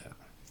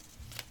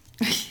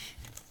 Yeah.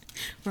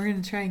 We're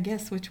going to try and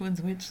guess which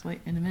one's which like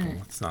in a minute.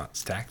 Let's not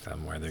stack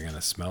them where they're going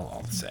to smell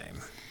all the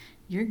same.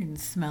 You're going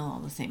to smell all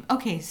the same.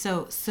 Okay,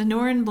 so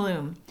Sonoran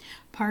Bloom,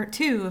 part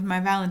 2 of my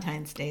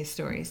Valentine's Day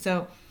story.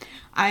 So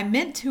I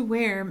meant to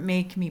wear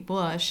Make Me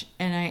Blush,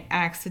 and I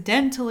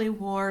accidentally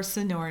wore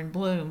Sonoran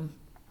Bloom.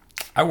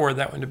 I wore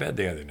that one to bed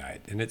the other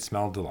night, and it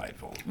smelled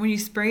delightful. When you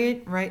spray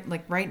it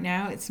right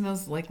now, it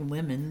smells like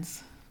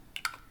lemons.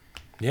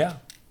 Yeah.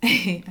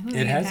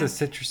 It has a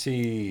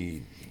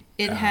citrusy...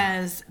 It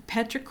has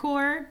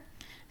petrichor,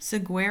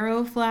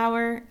 saguaro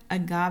flower,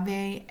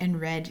 agave, and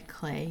red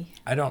clay.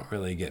 I don't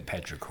really get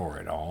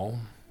petrichor at all.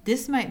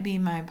 This might be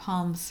my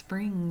Palm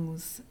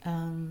Springs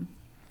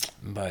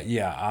But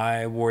yeah,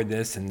 I wore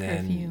this, and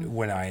then perfume.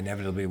 when I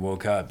inevitably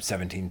woke up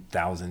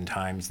 17,000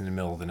 times in the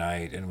middle of the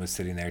night and was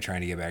sitting there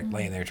trying to get back,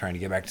 laying there trying to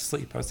get back to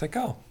sleep, I was like,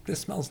 oh,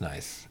 this smells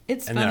nice.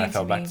 It's and then I funny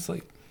fell to back me. to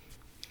sleep.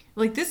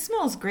 Like, this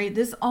smells great.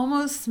 This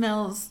almost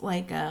smells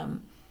like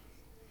in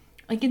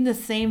the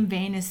same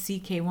vein as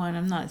CK1.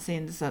 I'm not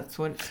saying that's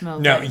what it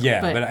smells No, like. yeah,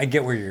 but I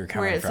get where you're coming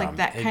from. Where it's like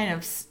that kind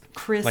of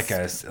crisp. Like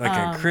a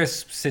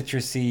crisp,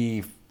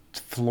 citrusy,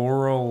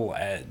 floral,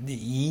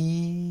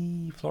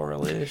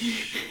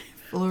 floralish.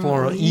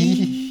 Floral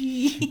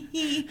E.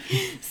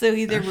 So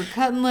either we're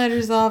cutting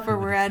letters off or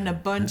we're adding a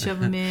bunch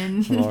of them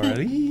in. Floral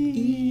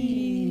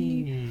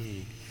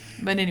E.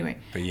 But anyway.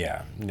 But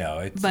yeah, no,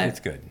 it's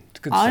good. It's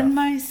good on stuff.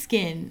 my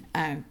skin,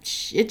 I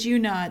shit you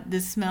not,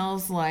 this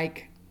smells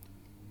like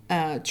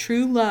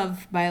True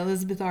Love by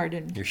Elizabeth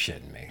Arden. You're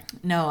shitting me.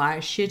 No,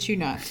 I shit you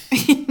not.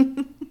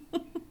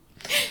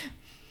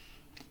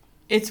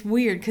 It's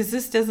weird because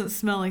this doesn't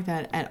smell like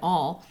that at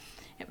all.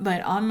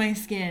 But on my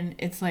skin,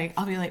 it's like,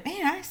 I'll be like,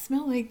 man, I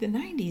smell like the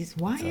 90s.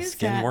 Why That's how is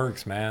skin that?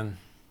 works, man.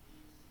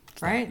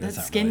 Right? That's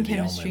That's not skin really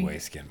chemistry. the only way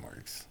skin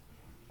works.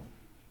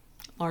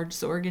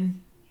 Largest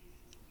organ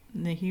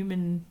in the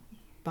human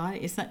body.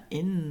 It's not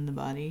in the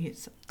body.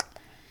 It's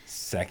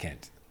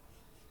Second.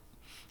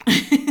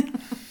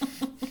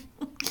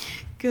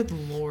 good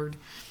Lord.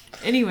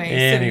 Anyway,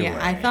 so yeah,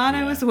 I thought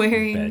I was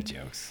bad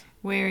jokes.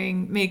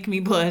 wearing Make Me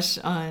Blush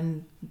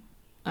on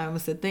I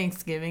almost said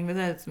Thanksgiving, but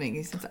that's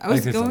making sense. I Like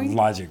was there's going. a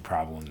logic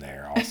problem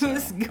there also. I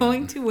was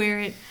going to wear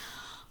it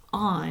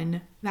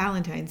on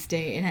Valentine's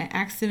Day, and I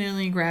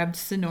accidentally grabbed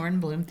Sonoran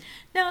Bloom.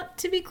 Now,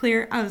 to be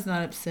clear, I was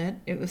not upset.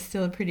 It was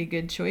still a pretty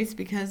good choice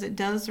because it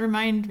does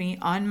remind me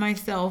on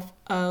myself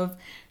of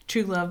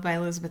True Love by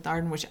Elizabeth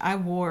Arden, which I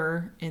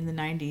wore in the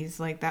 90s.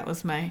 Like, that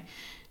was my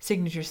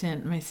signature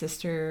scent. My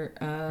sister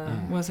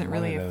wasn't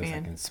One really of a those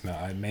fan. I can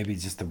smell. Maybe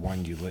just the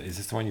one you lit. Is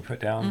this the one you put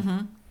down? Mm-hmm.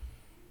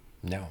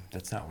 No,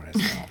 that's not what I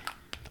smell.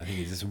 I think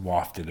you just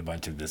wafted a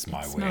bunch of this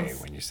my way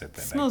smells- when you set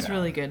that back Smells down.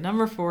 really good.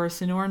 Number 4,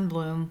 Sonoran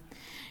Bloom.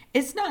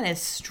 It's not as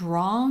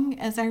strong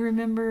as I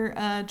remember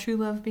True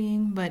Love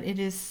being, but it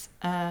is,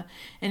 and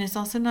it's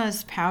also not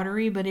as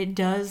powdery, but it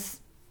does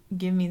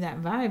give me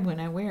that vibe when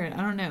I wear it. I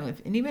don't know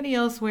if anybody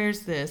else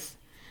wears this.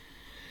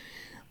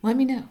 Let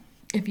me know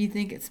if you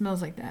think it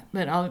smells like that.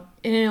 But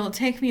it'll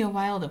take me a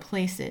while to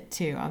place it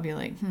too. I'll be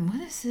like, what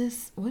is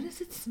this? What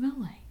does it smell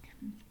like?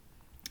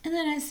 And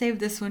then I saved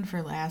this one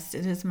for last.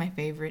 It is my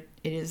favorite.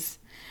 It is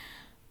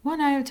one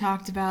I have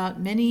talked about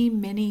many,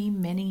 many,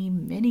 many,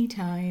 many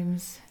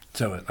times.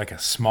 So like a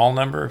small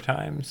number of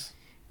times?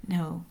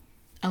 No,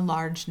 a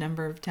large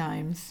number of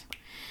times.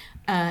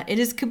 It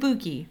is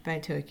Kabuki by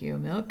Tokyo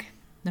Milk,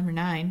 number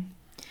 9.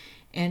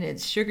 And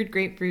it's sugared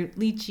grapefruit,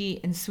 lychee,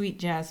 and sweet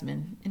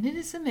jasmine. And it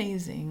is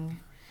amazing.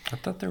 I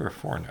thought there were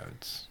 4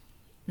 notes.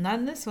 Not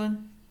in this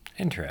one.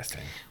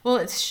 Interesting. Well,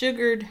 it's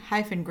sugared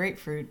hyphen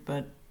grapefruit,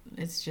 but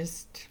it's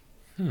just...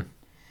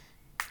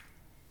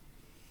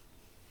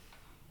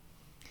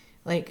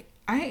 Like,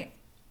 I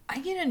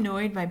get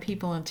annoyed by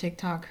people on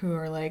TikTok who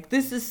are like,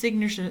 this is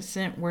signature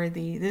scent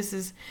worthy. This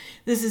is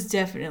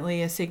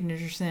definitely a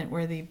signature scent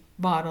worthy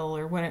bottle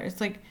or whatever.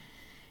 It's like,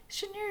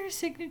 shouldn't your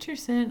signature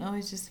scent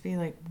always just be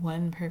like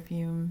one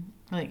perfume?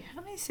 Like,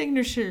 how many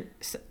signature...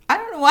 I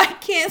don't know why I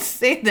can't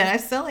say that. I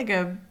sound like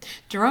a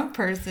drunk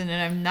person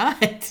and I'm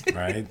not.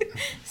 Right?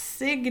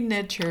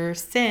 Signature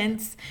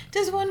scents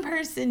does one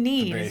person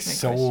need? The very is my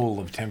soul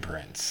question. of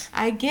temperance.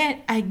 I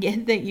get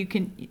that you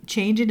can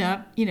change it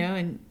up,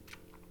 and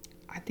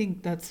I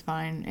think that's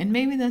fine. And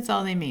maybe that's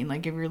all they mean.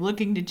 Like, if you're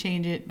looking to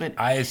change it, but...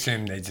 I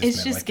assume they just It's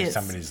meant just like gets- if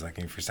somebody's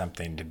looking for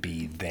something to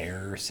be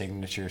their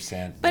signature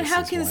scent. But this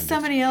how is can one to-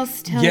 somebody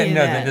else tell Yeah, you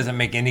no, that? that doesn't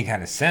make any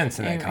kind of sense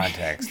in that Anyway.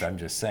 context. I'm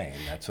just saying.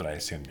 That's what I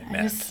assumed it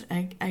meant.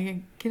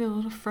 I get a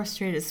little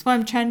frustrated. That's why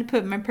I'm trying to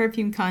put my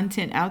perfume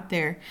content out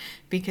there,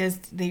 because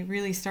they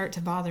really start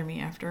to bother me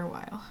after a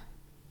while.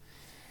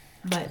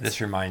 But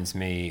This reminds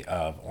me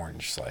of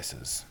orange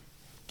slices.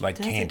 Like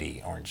Does it?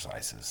 candy orange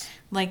slices.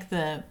 like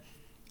the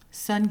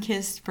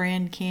Sunkissed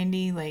brand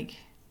candy, like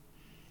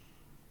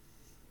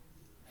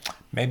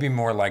Maybe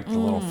more like the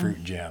little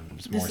fruit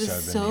gems, more this so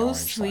is than the so orange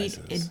sweet.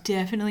 slices. It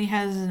definitely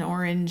has an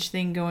orange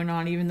thing going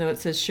on, even though it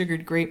says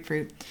sugared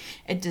grapefruit.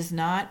 It does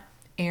not,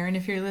 Aaron,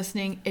 if you're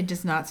listening, it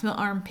does not smell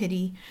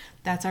armpity.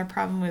 That's our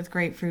problem with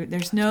grapefruit.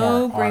 There's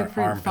no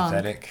grapefruit funk.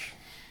 Armpathetic.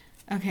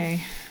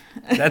 Okay.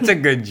 That's a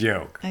good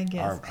joke. I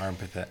guess.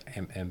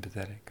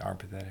 Empathetic.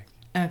 Armpathetic.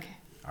 Okay.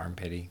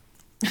 Armpity.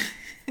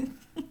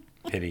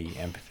 Pity,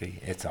 empathy.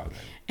 It's all good.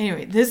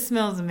 Anyway, this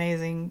smells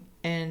amazing,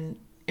 and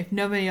if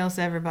nobody else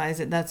ever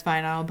buys it, that's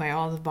fine. I'll buy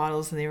all the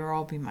bottles and they will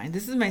all be mine.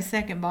 This is my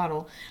second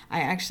bottle.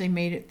 I actually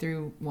made it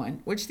through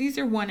one, which these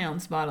are 1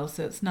 ounce bottles,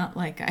 so it's not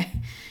like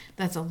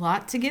that's a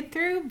lot to get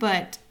through,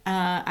 but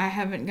I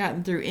haven't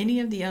gotten through any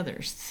of the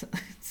others.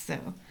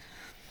 So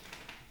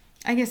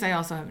I guess I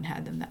also haven't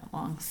had them that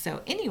long.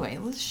 So anyway,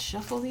 let's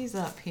shuffle these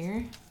up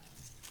here.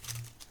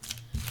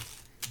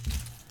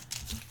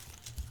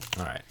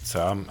 All right,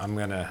 so I'm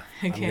gonna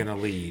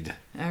lead.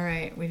 All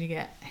right, what do you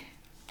get?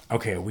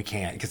 Okay, we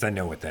can't because I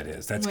know what that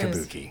is. That's What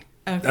is- kabuki.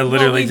 Okay. I literally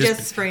Well, we just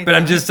just sprayed but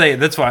I'm that. just saying.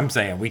 That's what I'm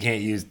saying. We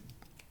can't use.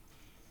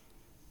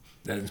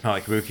 That doesn't smell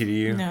like kabuki to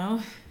you?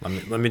 No.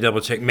 Let me double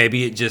check.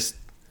 Maybe it just.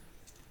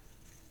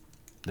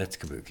 That's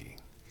kabuki.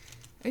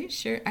 Are you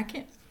sure? I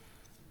can't.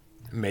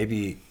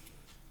 Maybe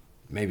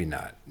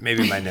not.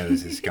 Maybe my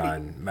nose is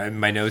gone.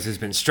 My nose has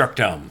been struck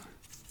dumb.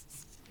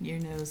 Your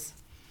nose.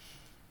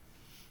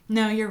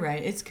 No, you're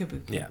right. It's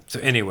kabuki. Yeah. So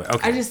anyway,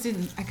 okay.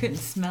 I couldn't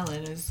smell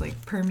it. It was like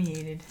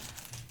permeated.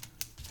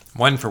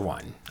 1 for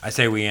 1. I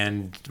say we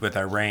end with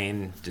our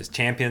reign just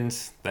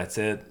champions. That's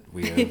it.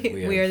 We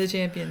We are the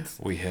champions.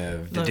 We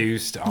have Look.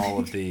 deduced all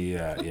of the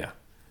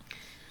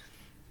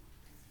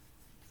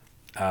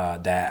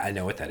that I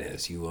know what that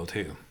is. You will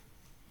too.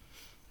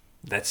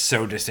 That's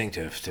so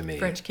distinctive to me.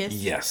 French kiss?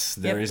 Yes,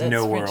 Yep, there is that's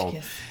no French world.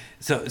 kiss.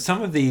 So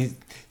some of these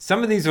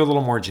are a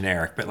little more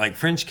generic, but like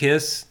French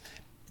kiss.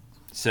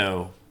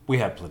 So we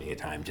have plenty of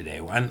time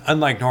today.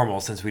 Unlike normal,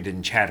 since we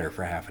didn't chatter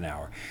for half an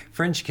hour.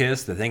 French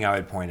kiss. The thing I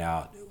would point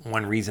out,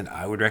 one reason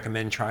I would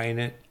recommend trying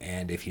it,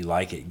 and if you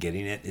like it,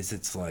 getting it, is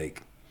it's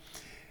like.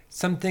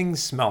 Some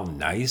things smell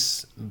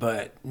nice,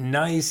 but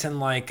nice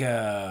and like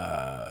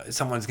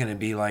someone's going to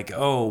be like,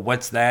 oh,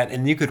 what's that?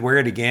 And you could wear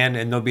it again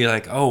and they'll be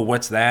like, oh,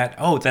 what's that?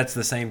 Oh, that's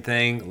the same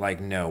thing. Like,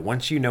 no,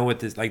 once you know what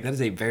this, like that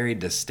is a very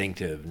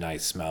distinctive,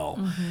 nice smell.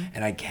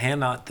 And I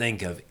cannot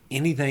think of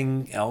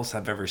anything else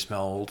I've ever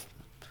smelled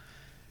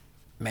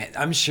Man,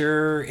 I'm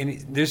sure,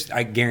 and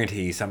I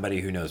guarantee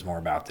somebody who knows more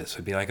about this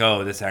would be like,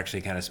 oh, this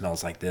actually kind of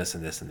smells like this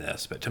and this and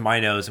this. But to my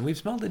nose, and we've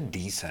smelled a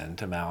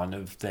decent amount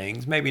of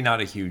things, maybe not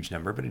a huge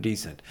number, but a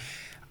decent.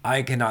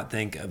 I cannot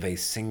think of a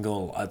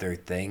single other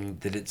thing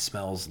that it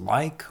smells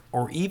like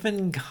or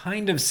even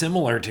kind of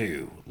similar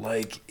to.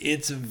 Like,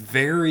 it's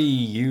very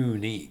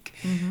unique,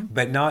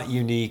 but not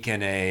unique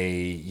in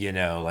a,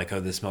 like, oh,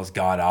 this smells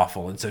god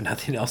awful and so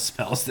nothing else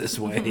smells this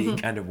way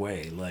kind of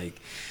way. Like,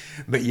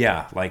 but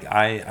yeah, like,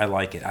 I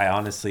like it. I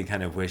honestly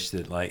kind of wish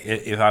that, like,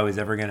 if I was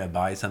ever going to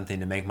buy something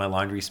to make my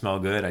laundry smell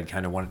good, I'd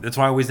kind of want it. That's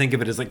why I always think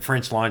of it as like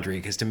French laundry,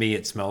 because to me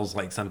it smells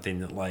like something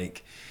that,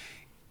 like,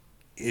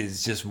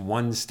 is just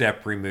one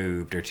step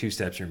removed or two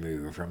steps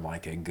removed from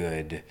like a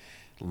good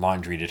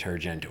laundry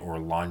detergent or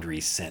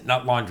laundry scent.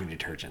 Not laundry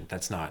detergent.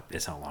 It's not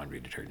laundry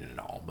detergent at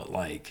all. But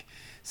like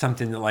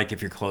something that, like,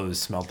 if your clothes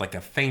smelled like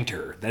a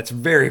fainter, that's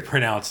very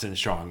pronounced and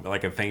strong, but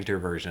like a fainter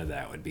version of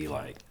that would be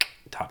like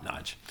top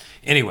notch.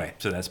 Anyway,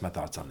 so that's my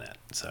thoughts on that.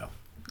 So,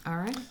 All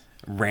right.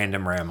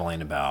 random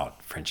rambling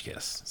about French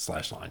kiss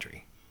 /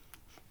 laundry.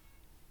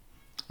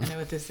 I know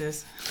what this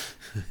is.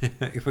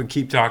 If we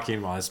keep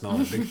talking while I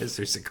smell it, because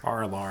there's a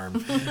car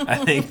alarm,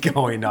 I think,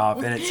 going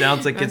off, and it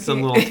sounds like it's a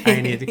little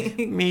tiny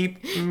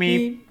meep,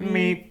 meep,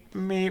 meep,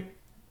 meep.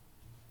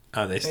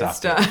 Oh, they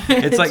stopped.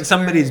 It's like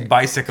somebody's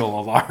bicycle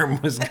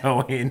alarm was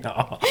going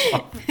off.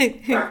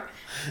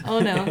 Oh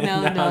no!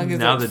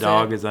 Now the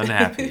dog is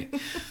unhappy.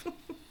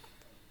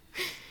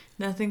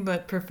 Nothing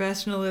but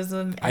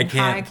professionalism and I can't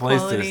high place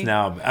quality. this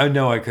now. I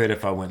know I could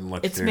if I went and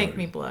looked It's through make it.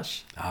 me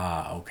blush.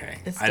 Ah, okay.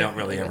 It's I don't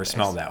really definitely ever what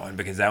smell there's- that one,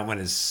 because that one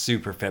is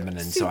super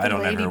feminine. So Super I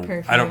don't lady I don't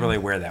perfume. really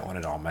wear that one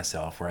at all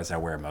myself. Whereas I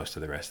wear most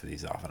of the rest of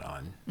these off and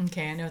on.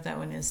 Okay, I know what that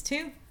one is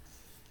too.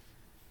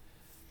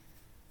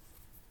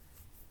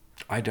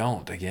 I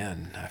don't.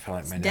 Again, I feel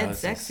like my It's dead nose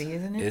sexy,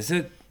 isn't it? Is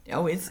it?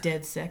 Oh, it's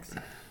dead sexy.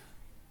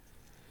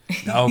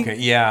 Okay,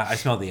 yeah, I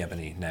smell the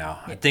ebony now.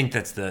 I think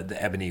that's the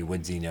ebony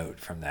woodsy note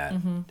from that.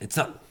 It's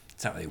not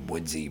really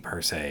woodsy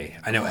per se.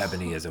 I know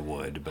ebony is a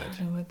wood, but I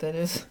don't know what that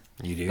is,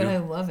 you do. but I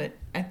love it.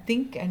 I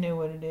think I know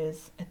what it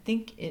is. I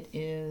think it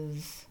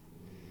is.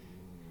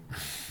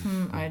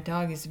 My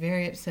dog is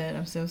very upset.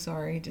 I'm so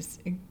sorry. Just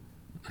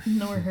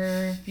ignore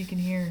her if you can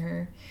hear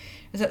her.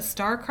 Is that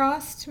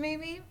star-crossed,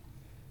 maybe?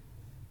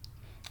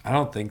 I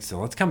don't think so.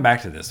 Let's come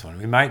back to this one.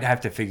 We might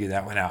have to figure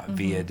that one out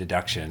via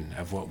deduction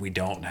of what we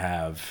don't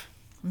have.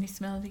 Let me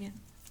smell it again.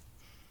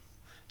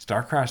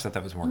 Starcrossed, I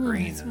thought was more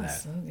green It than smells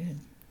that. so good.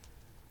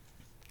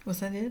 Was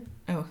that it?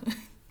 Oh.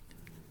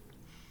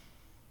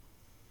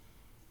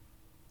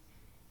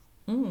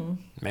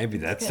 Maybe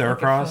that's Got like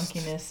a Starcrossed.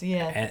 funkiness.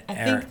 Yeah, I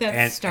think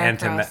that's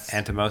star-crossed.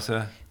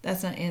 Antemosa.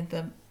 That's not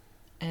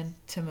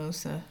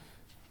Antemosa.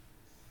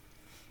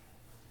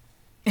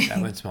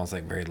 That one smells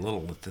like very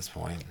little at this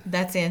point.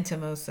 That's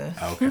Antemosa.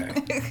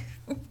 Okay.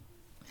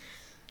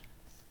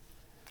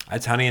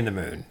 That's Honey in the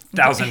Moon.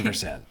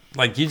 1000%.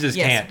 Like, you just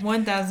Yes,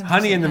 can't. 1000%.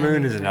 Honey in the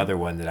Moon is another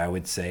one that I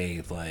would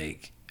say,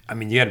 like, I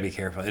mean, you got to be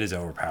careful. It is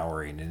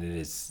overpowering, and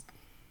it's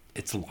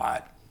a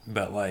lot.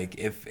 But like,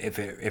 if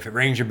it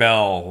rings your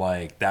bell,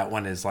 like, that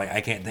one is like, I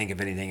can't think of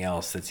anything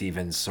else that's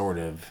even sort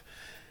of,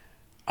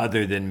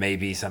 other than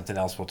maybe something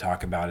else we'll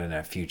talk about in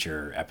a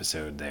future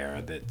episode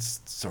there,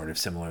 that's sort of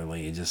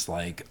similarly just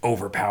like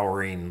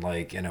overpowering,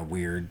 like in a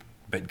weird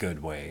but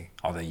good way.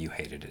 Although you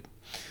hated it.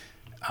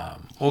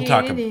 We'll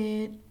talk about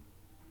it.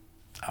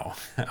 Oh,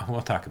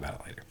 we'll talk about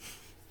it later.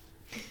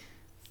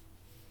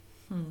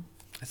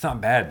 It's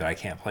not bad, but I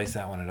can't place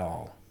that one at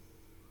all.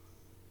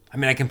 I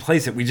mean, I can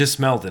place it. We just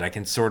smelled it. I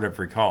can sort of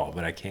recall,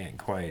 but I can't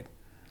quite.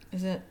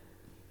 Is it?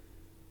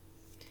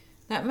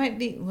 That might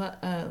be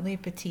Le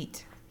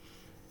Petite.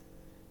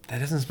 That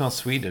doesn't smell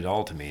sweet at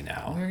all to me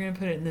now. We're gonna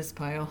put it in this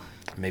pile.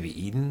 Maybe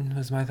Eden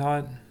was my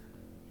thought.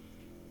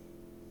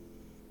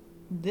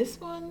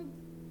 This one,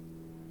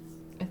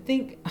 I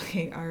think.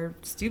 Okay, our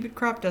stupid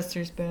crop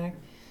duster's back.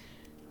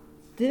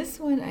 This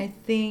one, I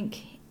think,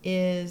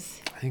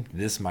 is. I think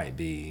this might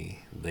be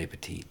Le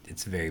Petite.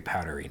 It's very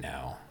powdery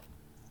now.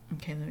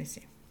 Okay, let me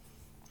see.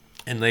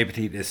 And Le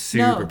Petite is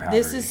super powdery.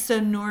 This is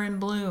Sonoran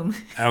Bloom.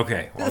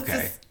 Okay, This okay.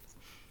 is-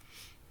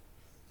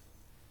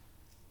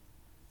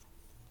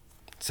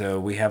 So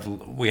we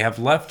have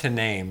left to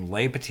name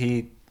Le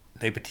Petit,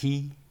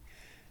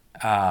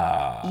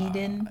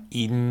 Eden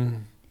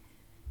Eden,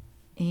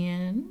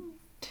 and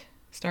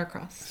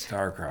Starcrossed.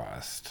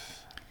 Starcrossed.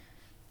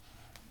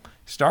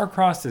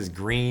 Starcrossed is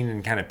green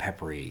and kind of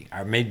peppery.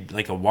 I made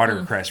like a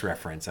watercress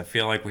reference. I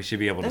feel like we should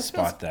be able to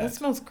spot that. That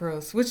smells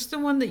gross. Which the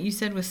one that you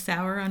said was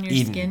sour on your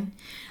Eden. skin?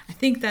 I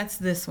think that's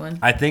this one.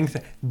 I think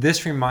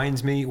this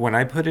reminds me, when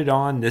I put it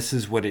on, this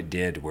is what it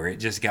did, where it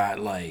just got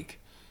like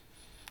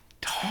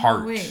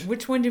tart. Oh, wait,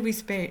 which one did we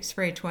spray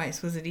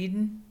twice? Was it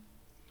Eden?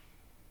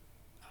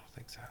 I don't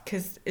think so.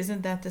 Because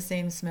isn't that the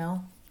same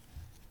smell?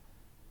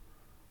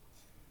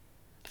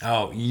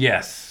 Oh,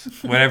 yes.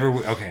 Whatever.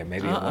 Okay,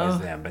 maybe it was Uh-oh.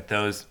 them, but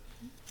those,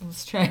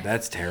 Let's try.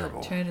 that's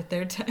terrible. Try it a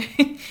third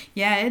time.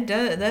 Yeah, it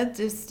does. That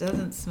just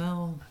doesn't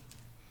smell.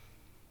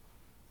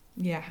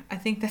 Yeah, I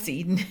think that's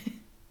Eden.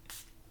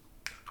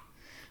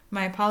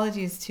 My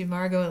apologies to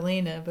Margot and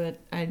Lena, but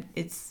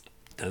it's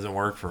Doesn't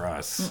work for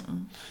us.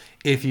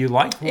 If you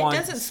like one, it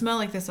doesn't smell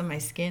like this on my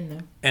skin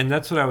though. and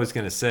that's what I was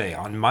gonna say.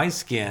 On my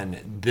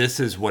skin, this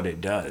is what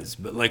it does.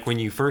 But like when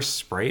you first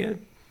spray it,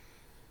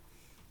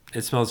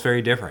 it smells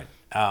very different.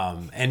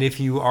 And if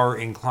you are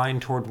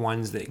inclined toward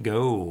ones that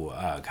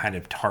go kind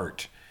of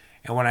tart,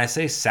 and when I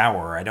say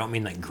sour, I don't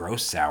mean like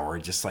gross sour,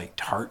 just like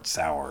tart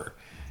sour.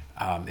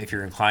 If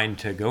you're inclined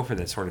to go for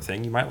that sort of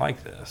thing, you might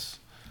like this.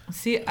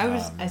 See,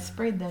 I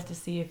sprayed that to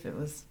see if it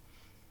was,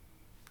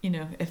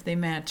 if they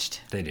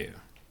matched. They do.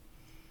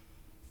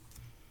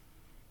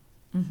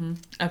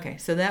 Okay,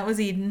 so that was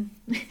Eden.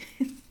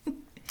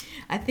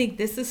 I think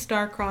this is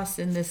Star-Crossed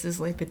and this is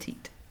Le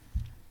Petite.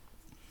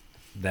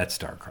 That's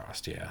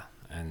star-crossed, yeah.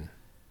 And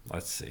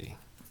let's see.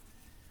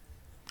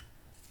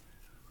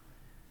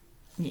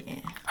 Yeah.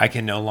 I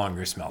can no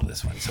longer smell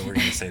this one, so we're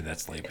going to say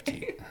that's Le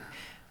Petite.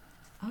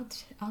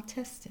 I'll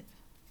test it.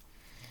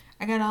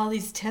 I got all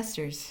these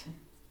testers.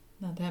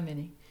 Not that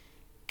many.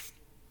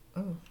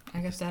 Oh, I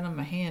got that on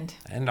my hand.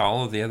 And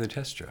all of the other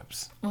test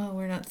strips. Well,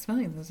 we're not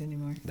smelling those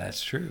anymore.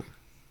 That's true.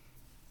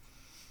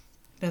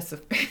 That's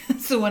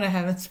the one I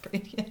haven't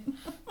sprayed yet.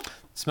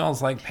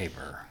 Smells like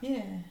paper.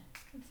 Yeah.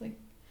 It's like,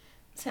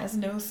 this has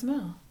no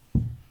smell.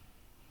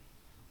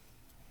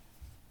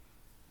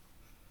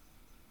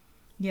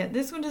 Yeah,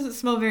 this one doesn't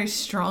smell very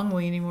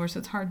strongly anymore, so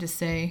it's hard to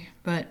say,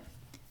 but...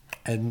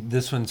 And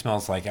this one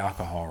smells like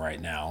alcohol right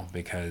now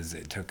because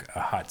it took a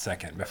hot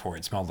second before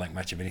it smelled like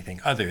much of anything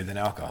other than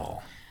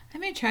alcohol. I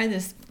may try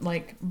this,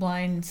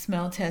 blind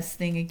smell test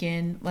thing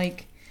again,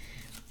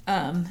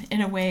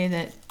 in a way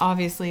that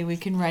obviously we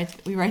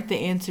write the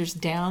answers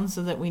down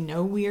so that we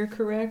know we are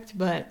correct,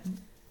 but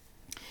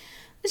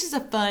it's just a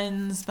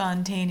fun,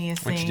 spontaneous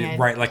thing. What you do,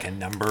 write like a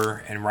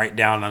number and write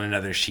down on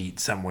another sheet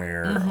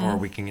somewhere, or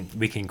we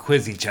can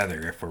quiz each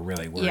other if we're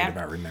really worried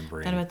about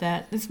remembering. Thought about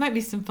that. This might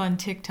be some fun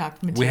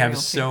TikTok material. We have too.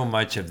 so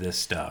much of this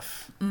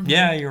stuff.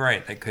 Yeah, you're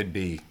right. That could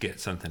get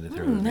something to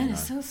throw the That thing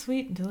is on. so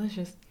sweet and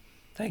delicious.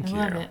 Thank you.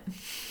 I love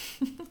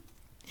it.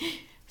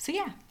 So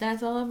yeah,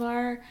 that's all of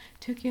our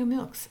Tokyo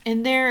Milks.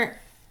 And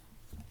they're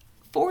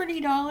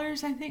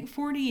 $40, I think,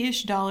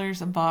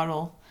 $40-ish a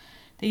bottle.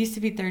 They used to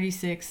be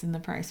 $36 and the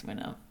price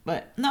went up,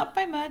 but not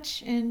by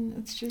much, and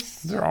it's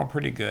just... They're all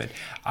pretty good.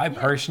 I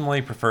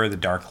personally prefer the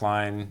dark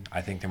line.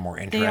 I think they're more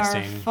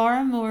interesting. They are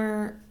far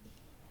more...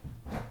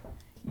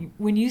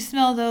 When you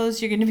smell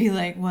those, you're going to be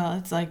like, well,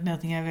 it's like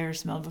nothing I've ever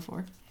smelled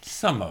before.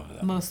 Some of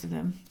them. Most of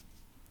them.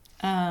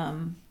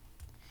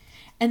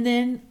 And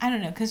then, I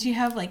don't know, because you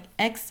have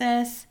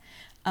excess,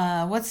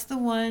 what's the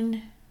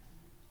one?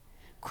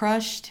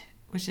 Crushed,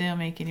 which they don't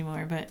make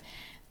anymore, but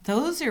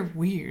those are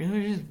weird.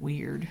 They're just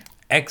weird.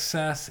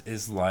 Excess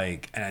is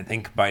and I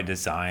think by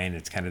design,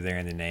 it's kind of there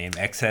in the name.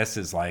 Excess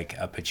is like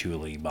a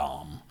patchouli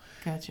balm.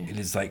 Gotcha. It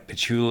is like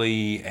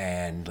patchouli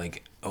and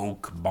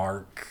oak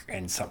bark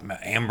and something,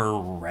 amber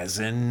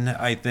resin,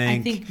 I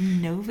think. I think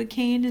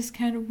Novocaine is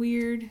kind of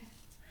weird.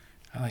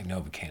 I like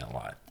Novocaine a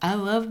lot. I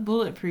love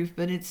Bulletproof,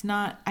 but it's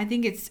not, I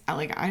think it's,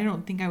 I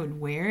don't think I would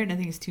wear it. I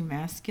think it's too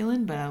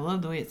masculine, but I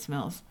love the way it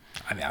smells.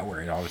 I mean, I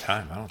wear it all the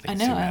time. I don't think I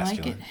it's know, too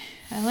masculine.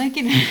 I like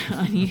it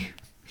on you.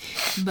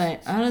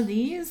 But out of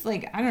these,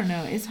 I don't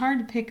know. It's hard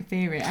to pick a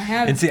favorite.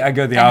 And see, I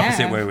go the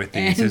opposite way with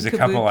these. There's a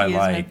couple I Kabuki is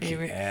my like,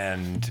 favorite.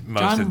 and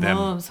most John of them.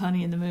 loves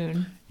Honey in the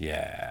Moon.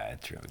 Yeah,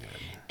 it's really good.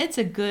 It's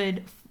a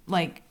good,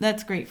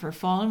 that's great for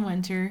fall and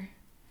winter.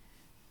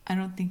 I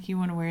don't think you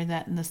want to wear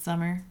that in the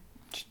summer.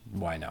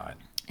 Why not?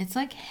 It's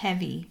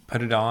heavy.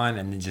 Put it on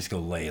and then just go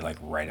lay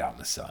right out in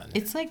the sun.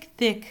 It's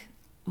thick,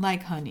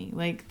 like honey.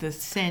 The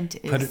scent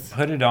is.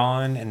 Put it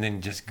on and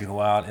then just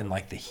go out in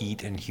the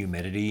heat and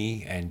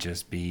humidity and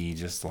just be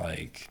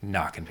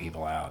knocking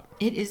people out.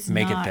 It is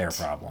Make not it their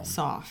problem.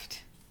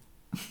 Soft.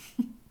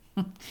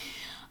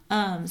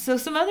 So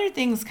some other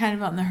things kind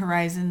of on the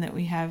horizon that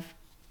we have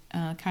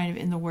kind of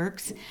in the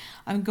works.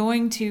 I'm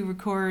going to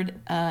record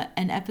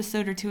an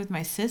episode or two with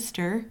my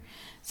sister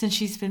since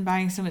she's been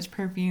buying so much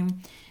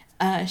perfume.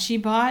 She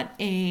bought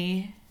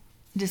a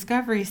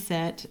Discovery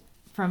set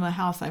from a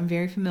house I'm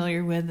very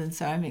familiar with, and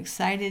so I'm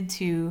excited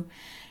to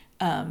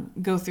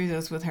go through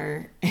those with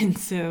her. And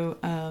so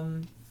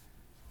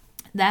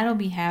that'll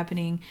be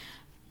happening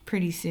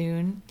pretty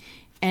soon.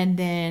 And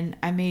then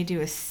I may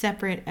do a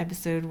separate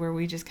episode where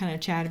we just kind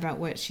of chat about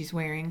what she's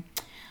wearing.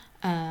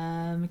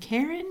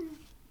 Karen,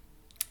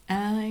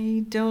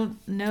 I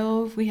don't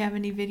know if we have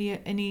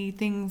any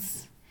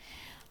things.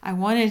 I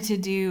wanted to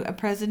do a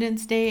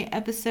President's Day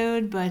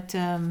episode, but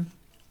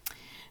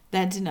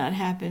that did not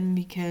happen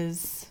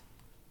because,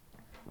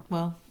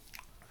 well,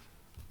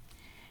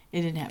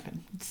 it didn't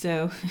happen.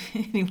 So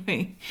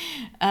anyway,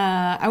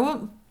 I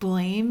won't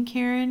blame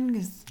Karen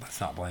because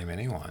let's not blame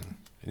anyone.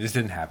 It just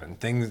didn't happen.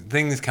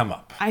 Things come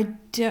up.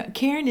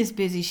 Karen is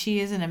busy. She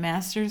is in a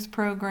master's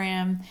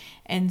program,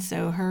 and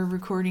so her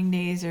recording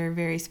days are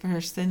very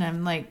sparse. And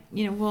I'm like,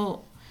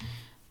 well,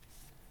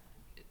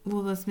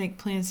 let's make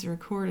plans to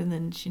record, and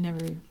then she never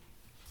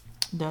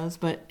does,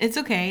 but it's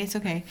okay. It's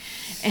okay.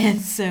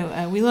 And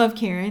so we love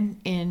Karen,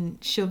 and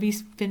she'll be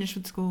finished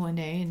with school one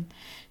day, and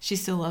she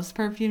still loves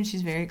perfume.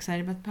 She's very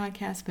excited about the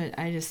podcast, but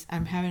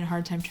I'm having a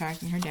hard time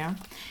tracking her down,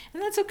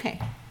 and that's okay.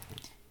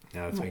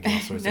 Now it's making all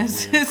sorts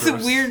That's of weird, just a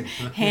gross- weird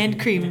hand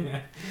cream.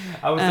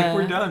 I was like,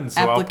 we're done,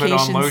 so I'll put on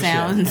application lotion.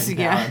 sounds, And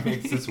yeah. now it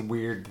makes this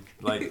weird,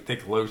 like,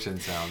 thick lotion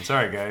sound.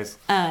 Sorry, guys. So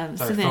Sorry, then,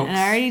 folks. and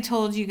I already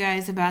told you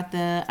guys about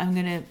I'm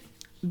gonna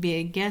be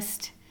a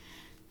guest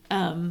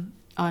on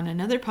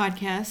another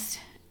podcast,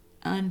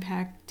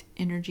 Unpacked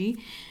Energy,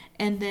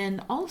 and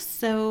then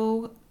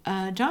also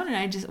John and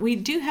I we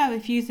do have a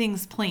few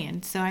things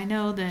planned. So I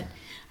know that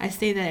I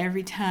say that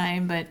every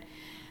time, but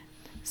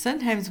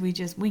sometimes we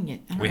just wing it.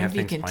 I don't We know have if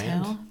you things can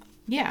planned? tell.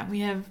 Yeah, we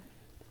have.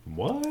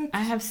 What?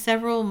 I have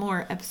several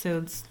more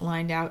episodes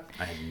lined out.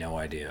 I have no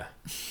idea.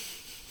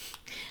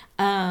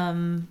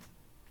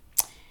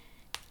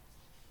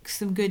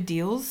 Some good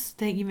deals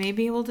that you may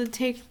be able to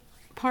take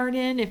part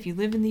in if you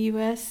live in the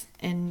U.S.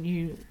 and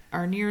you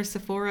are near a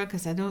Sephora,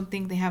 because I don't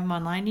think they have them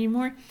online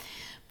anymore.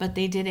 But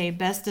they did a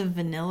Best of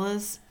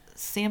Vanillas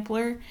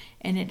sampler,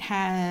 and it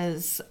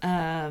has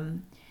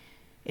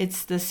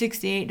it's the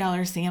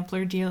 $68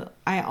 sampler deal.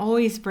 I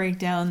always break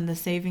down the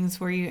savings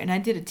for you, and I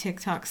did a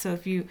TikTok, so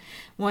if you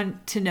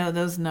want to know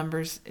those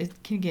numbers,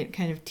 it can get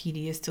kind of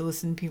tedious to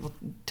listen to people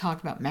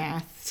talk about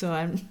math. So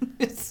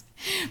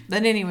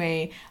but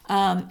anyway,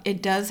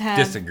 it does have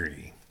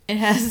Disagree. It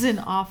has an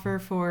offer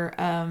for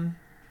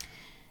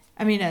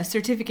a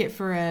certificate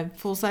for a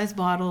full-size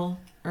bottle,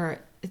 or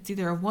it's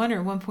either a 1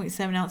 or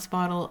 1.7 ounce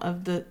bottle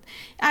of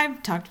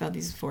I've talked about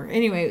these before.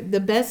 Anyway, the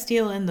best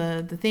deal in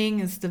the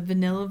thing is the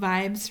Vanilla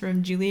Vibes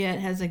from Juliet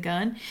Has a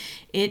Gun.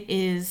 It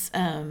is,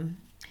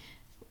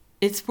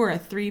 it's for a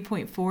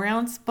 3.4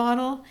 ounce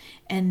bottle,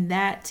 and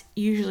that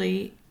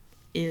usually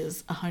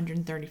is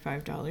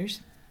 $135.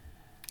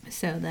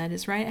 So that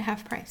is right at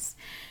half price.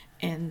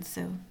 And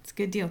so it's a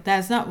good deal.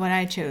 That's not what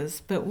I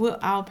chose, but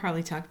I'll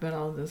probably talk about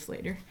all of this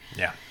later.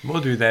 Yeah,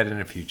 we'll do that in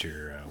a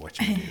future What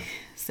You Do.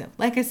 So,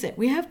 like I said,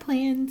 we have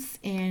plans,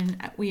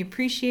 and we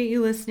appreciate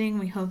you listening.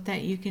 We hope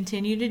that you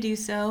continue to do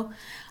so.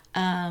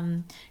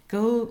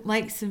 Go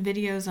like some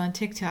videos on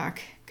TikTok,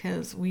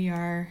 because we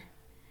are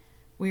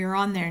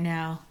on there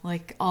now,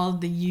 like all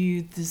the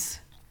youths.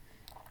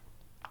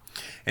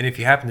 And if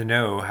you happen to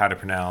know how to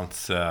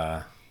pronounce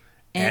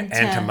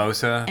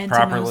Entomosa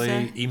properly,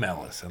 Entomosa.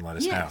 email us and let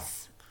us know.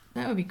 Yes,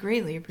 that would be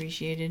greatly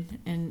appreciated.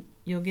 And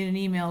you'll get an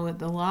email with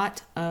a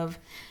lot of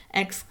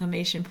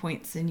exclamation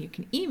points. And you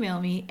can email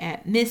me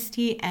at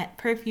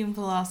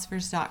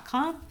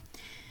misty@perfumephilosophers.com.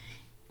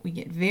 We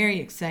get very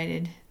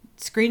excited.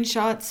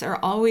 Screenshots are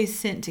always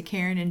sent to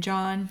Karen and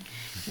John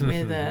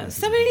with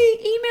somebody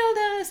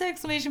emailed us!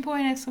 Exclamation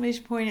point,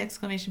 exclamation point,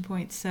 exclamation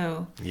point.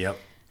 So, Yep,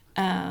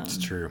 it's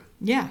true.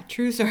 yeah,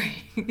 true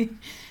story.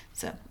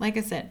 So, like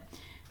I said,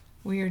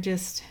 we are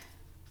just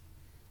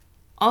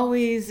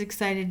always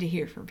excited to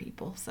hear from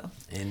people. So,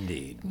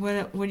 Indeed.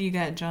 what do you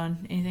got,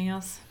 John? Anything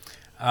else?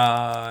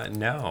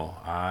 No,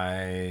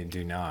 I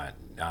do not.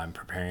 I'm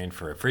preparing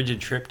for a frigid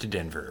trip to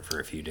Denver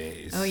for a few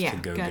days. Oh, yeah, to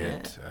go got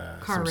get a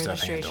car some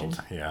registration.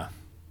 stuff handled.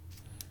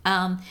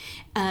 Yeah,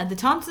 the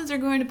Thompsons are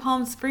going to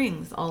Palm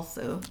Springs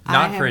also.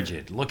 Not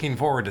frigid. Looking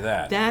forward to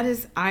that.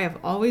 I have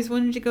always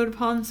wanted to go to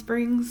Palm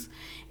Springs,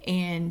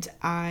 and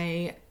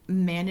I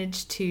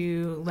managed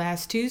to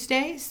last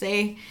Tuesday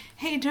say,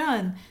 hey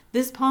John,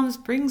 this Palm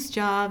Springs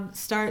job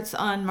starts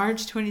on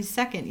March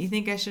 22nd. You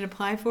think I should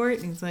apply for it?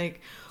 And he's like,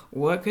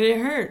 what could it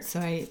hurt? So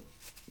I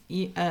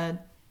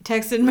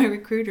texted my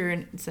recruiter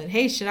and said,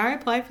 hey, should I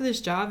apply for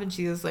this job? And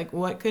she was like,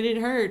 what could it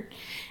hurt?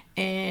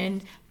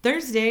 And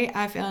Thursday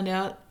I found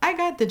out I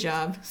got the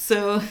job.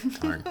 So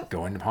Aren't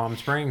going to Palm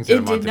Springs in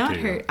a it month did not or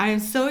two. hurt. I am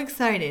so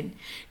excited.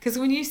 Because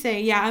when you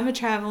say, yeah, I'm a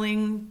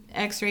traveling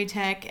x-ray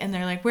tech, and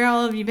they're like, where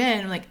all have you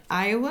been? I'm like,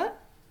 Iowa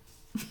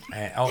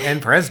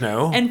And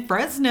Fresno. and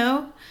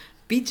Fresno.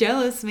 Be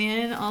jealous,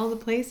 man, all the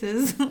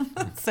places.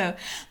 So,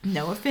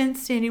 no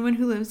offense to anyone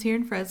who lives here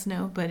in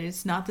Fresno, but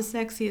it's not the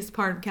sexiest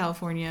part of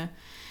California.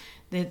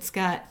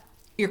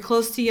 You're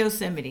close to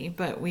Yosemite,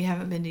 but we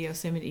haven't been to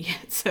Yosemite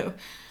yet. So,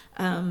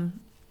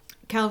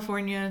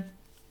 California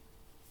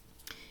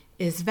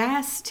is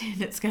vast,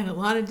 and it's got a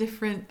lot of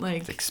different,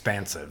 It's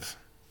expansive.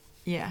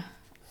 yeah.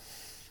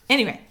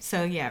 Anyway,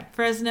 so yeah,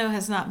 Fresno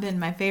has not been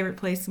my favorite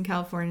place in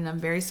California, and I'm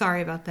very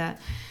sorry about that.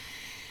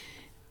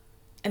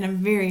 And I'm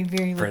very,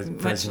 very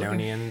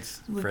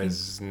Fresnonians? looking-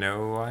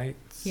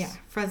 Fresnoites? Yeah,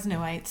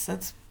 Fresnoites.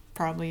 That's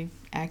probably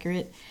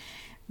accurate.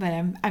 But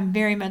I'm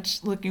very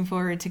much looking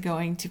forward to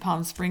going to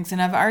Palm Springs,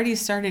 and I've already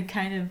started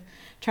kind of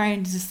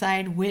trying to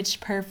decide which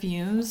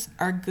perfumes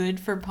are good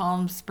for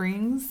Palm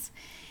Springs.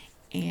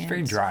 And It's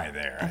very dry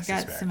there, I I've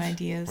got suspect, some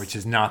ideas. which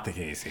is not the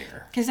case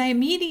here. Because I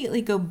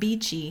immediately go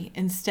beachy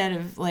instead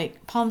of,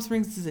 like, Palm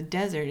Springs is a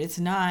desert. It's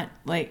not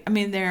like, I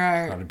mean,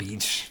 Not a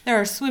beach.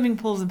 there are swimming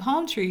pools and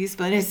palm trees,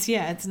 but it's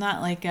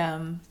not like,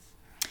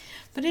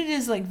 but it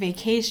is like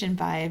vacation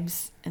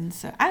vibes. And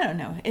so, I don't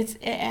know.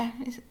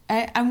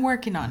 I'm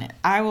working on it.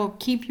 I will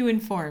keep you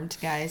informed,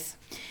 guys.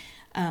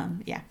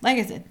 Yeah, like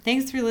I said,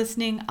 thanks for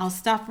listening. I'll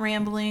stop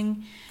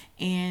rambling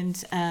and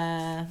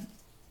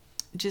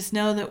just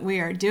know that we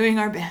are doing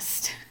our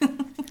best.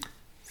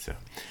 So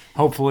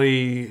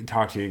hopefully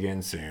talk to you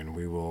again soon.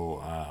 We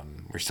will,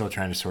 we're still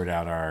trying to sort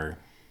out our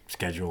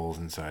schedules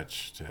and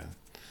such to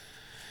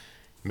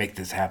make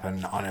this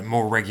happen on a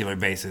more regular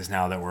basis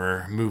now that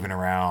we're moving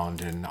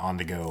around and on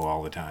the go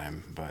all the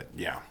time. But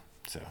yeah,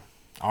 so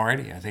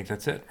alrighty, I think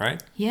that's it,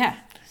 right? Yeah.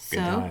 Good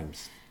So,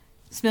 times.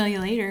 smell you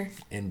later.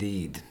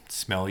 Indeed.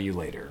 Smell you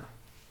later.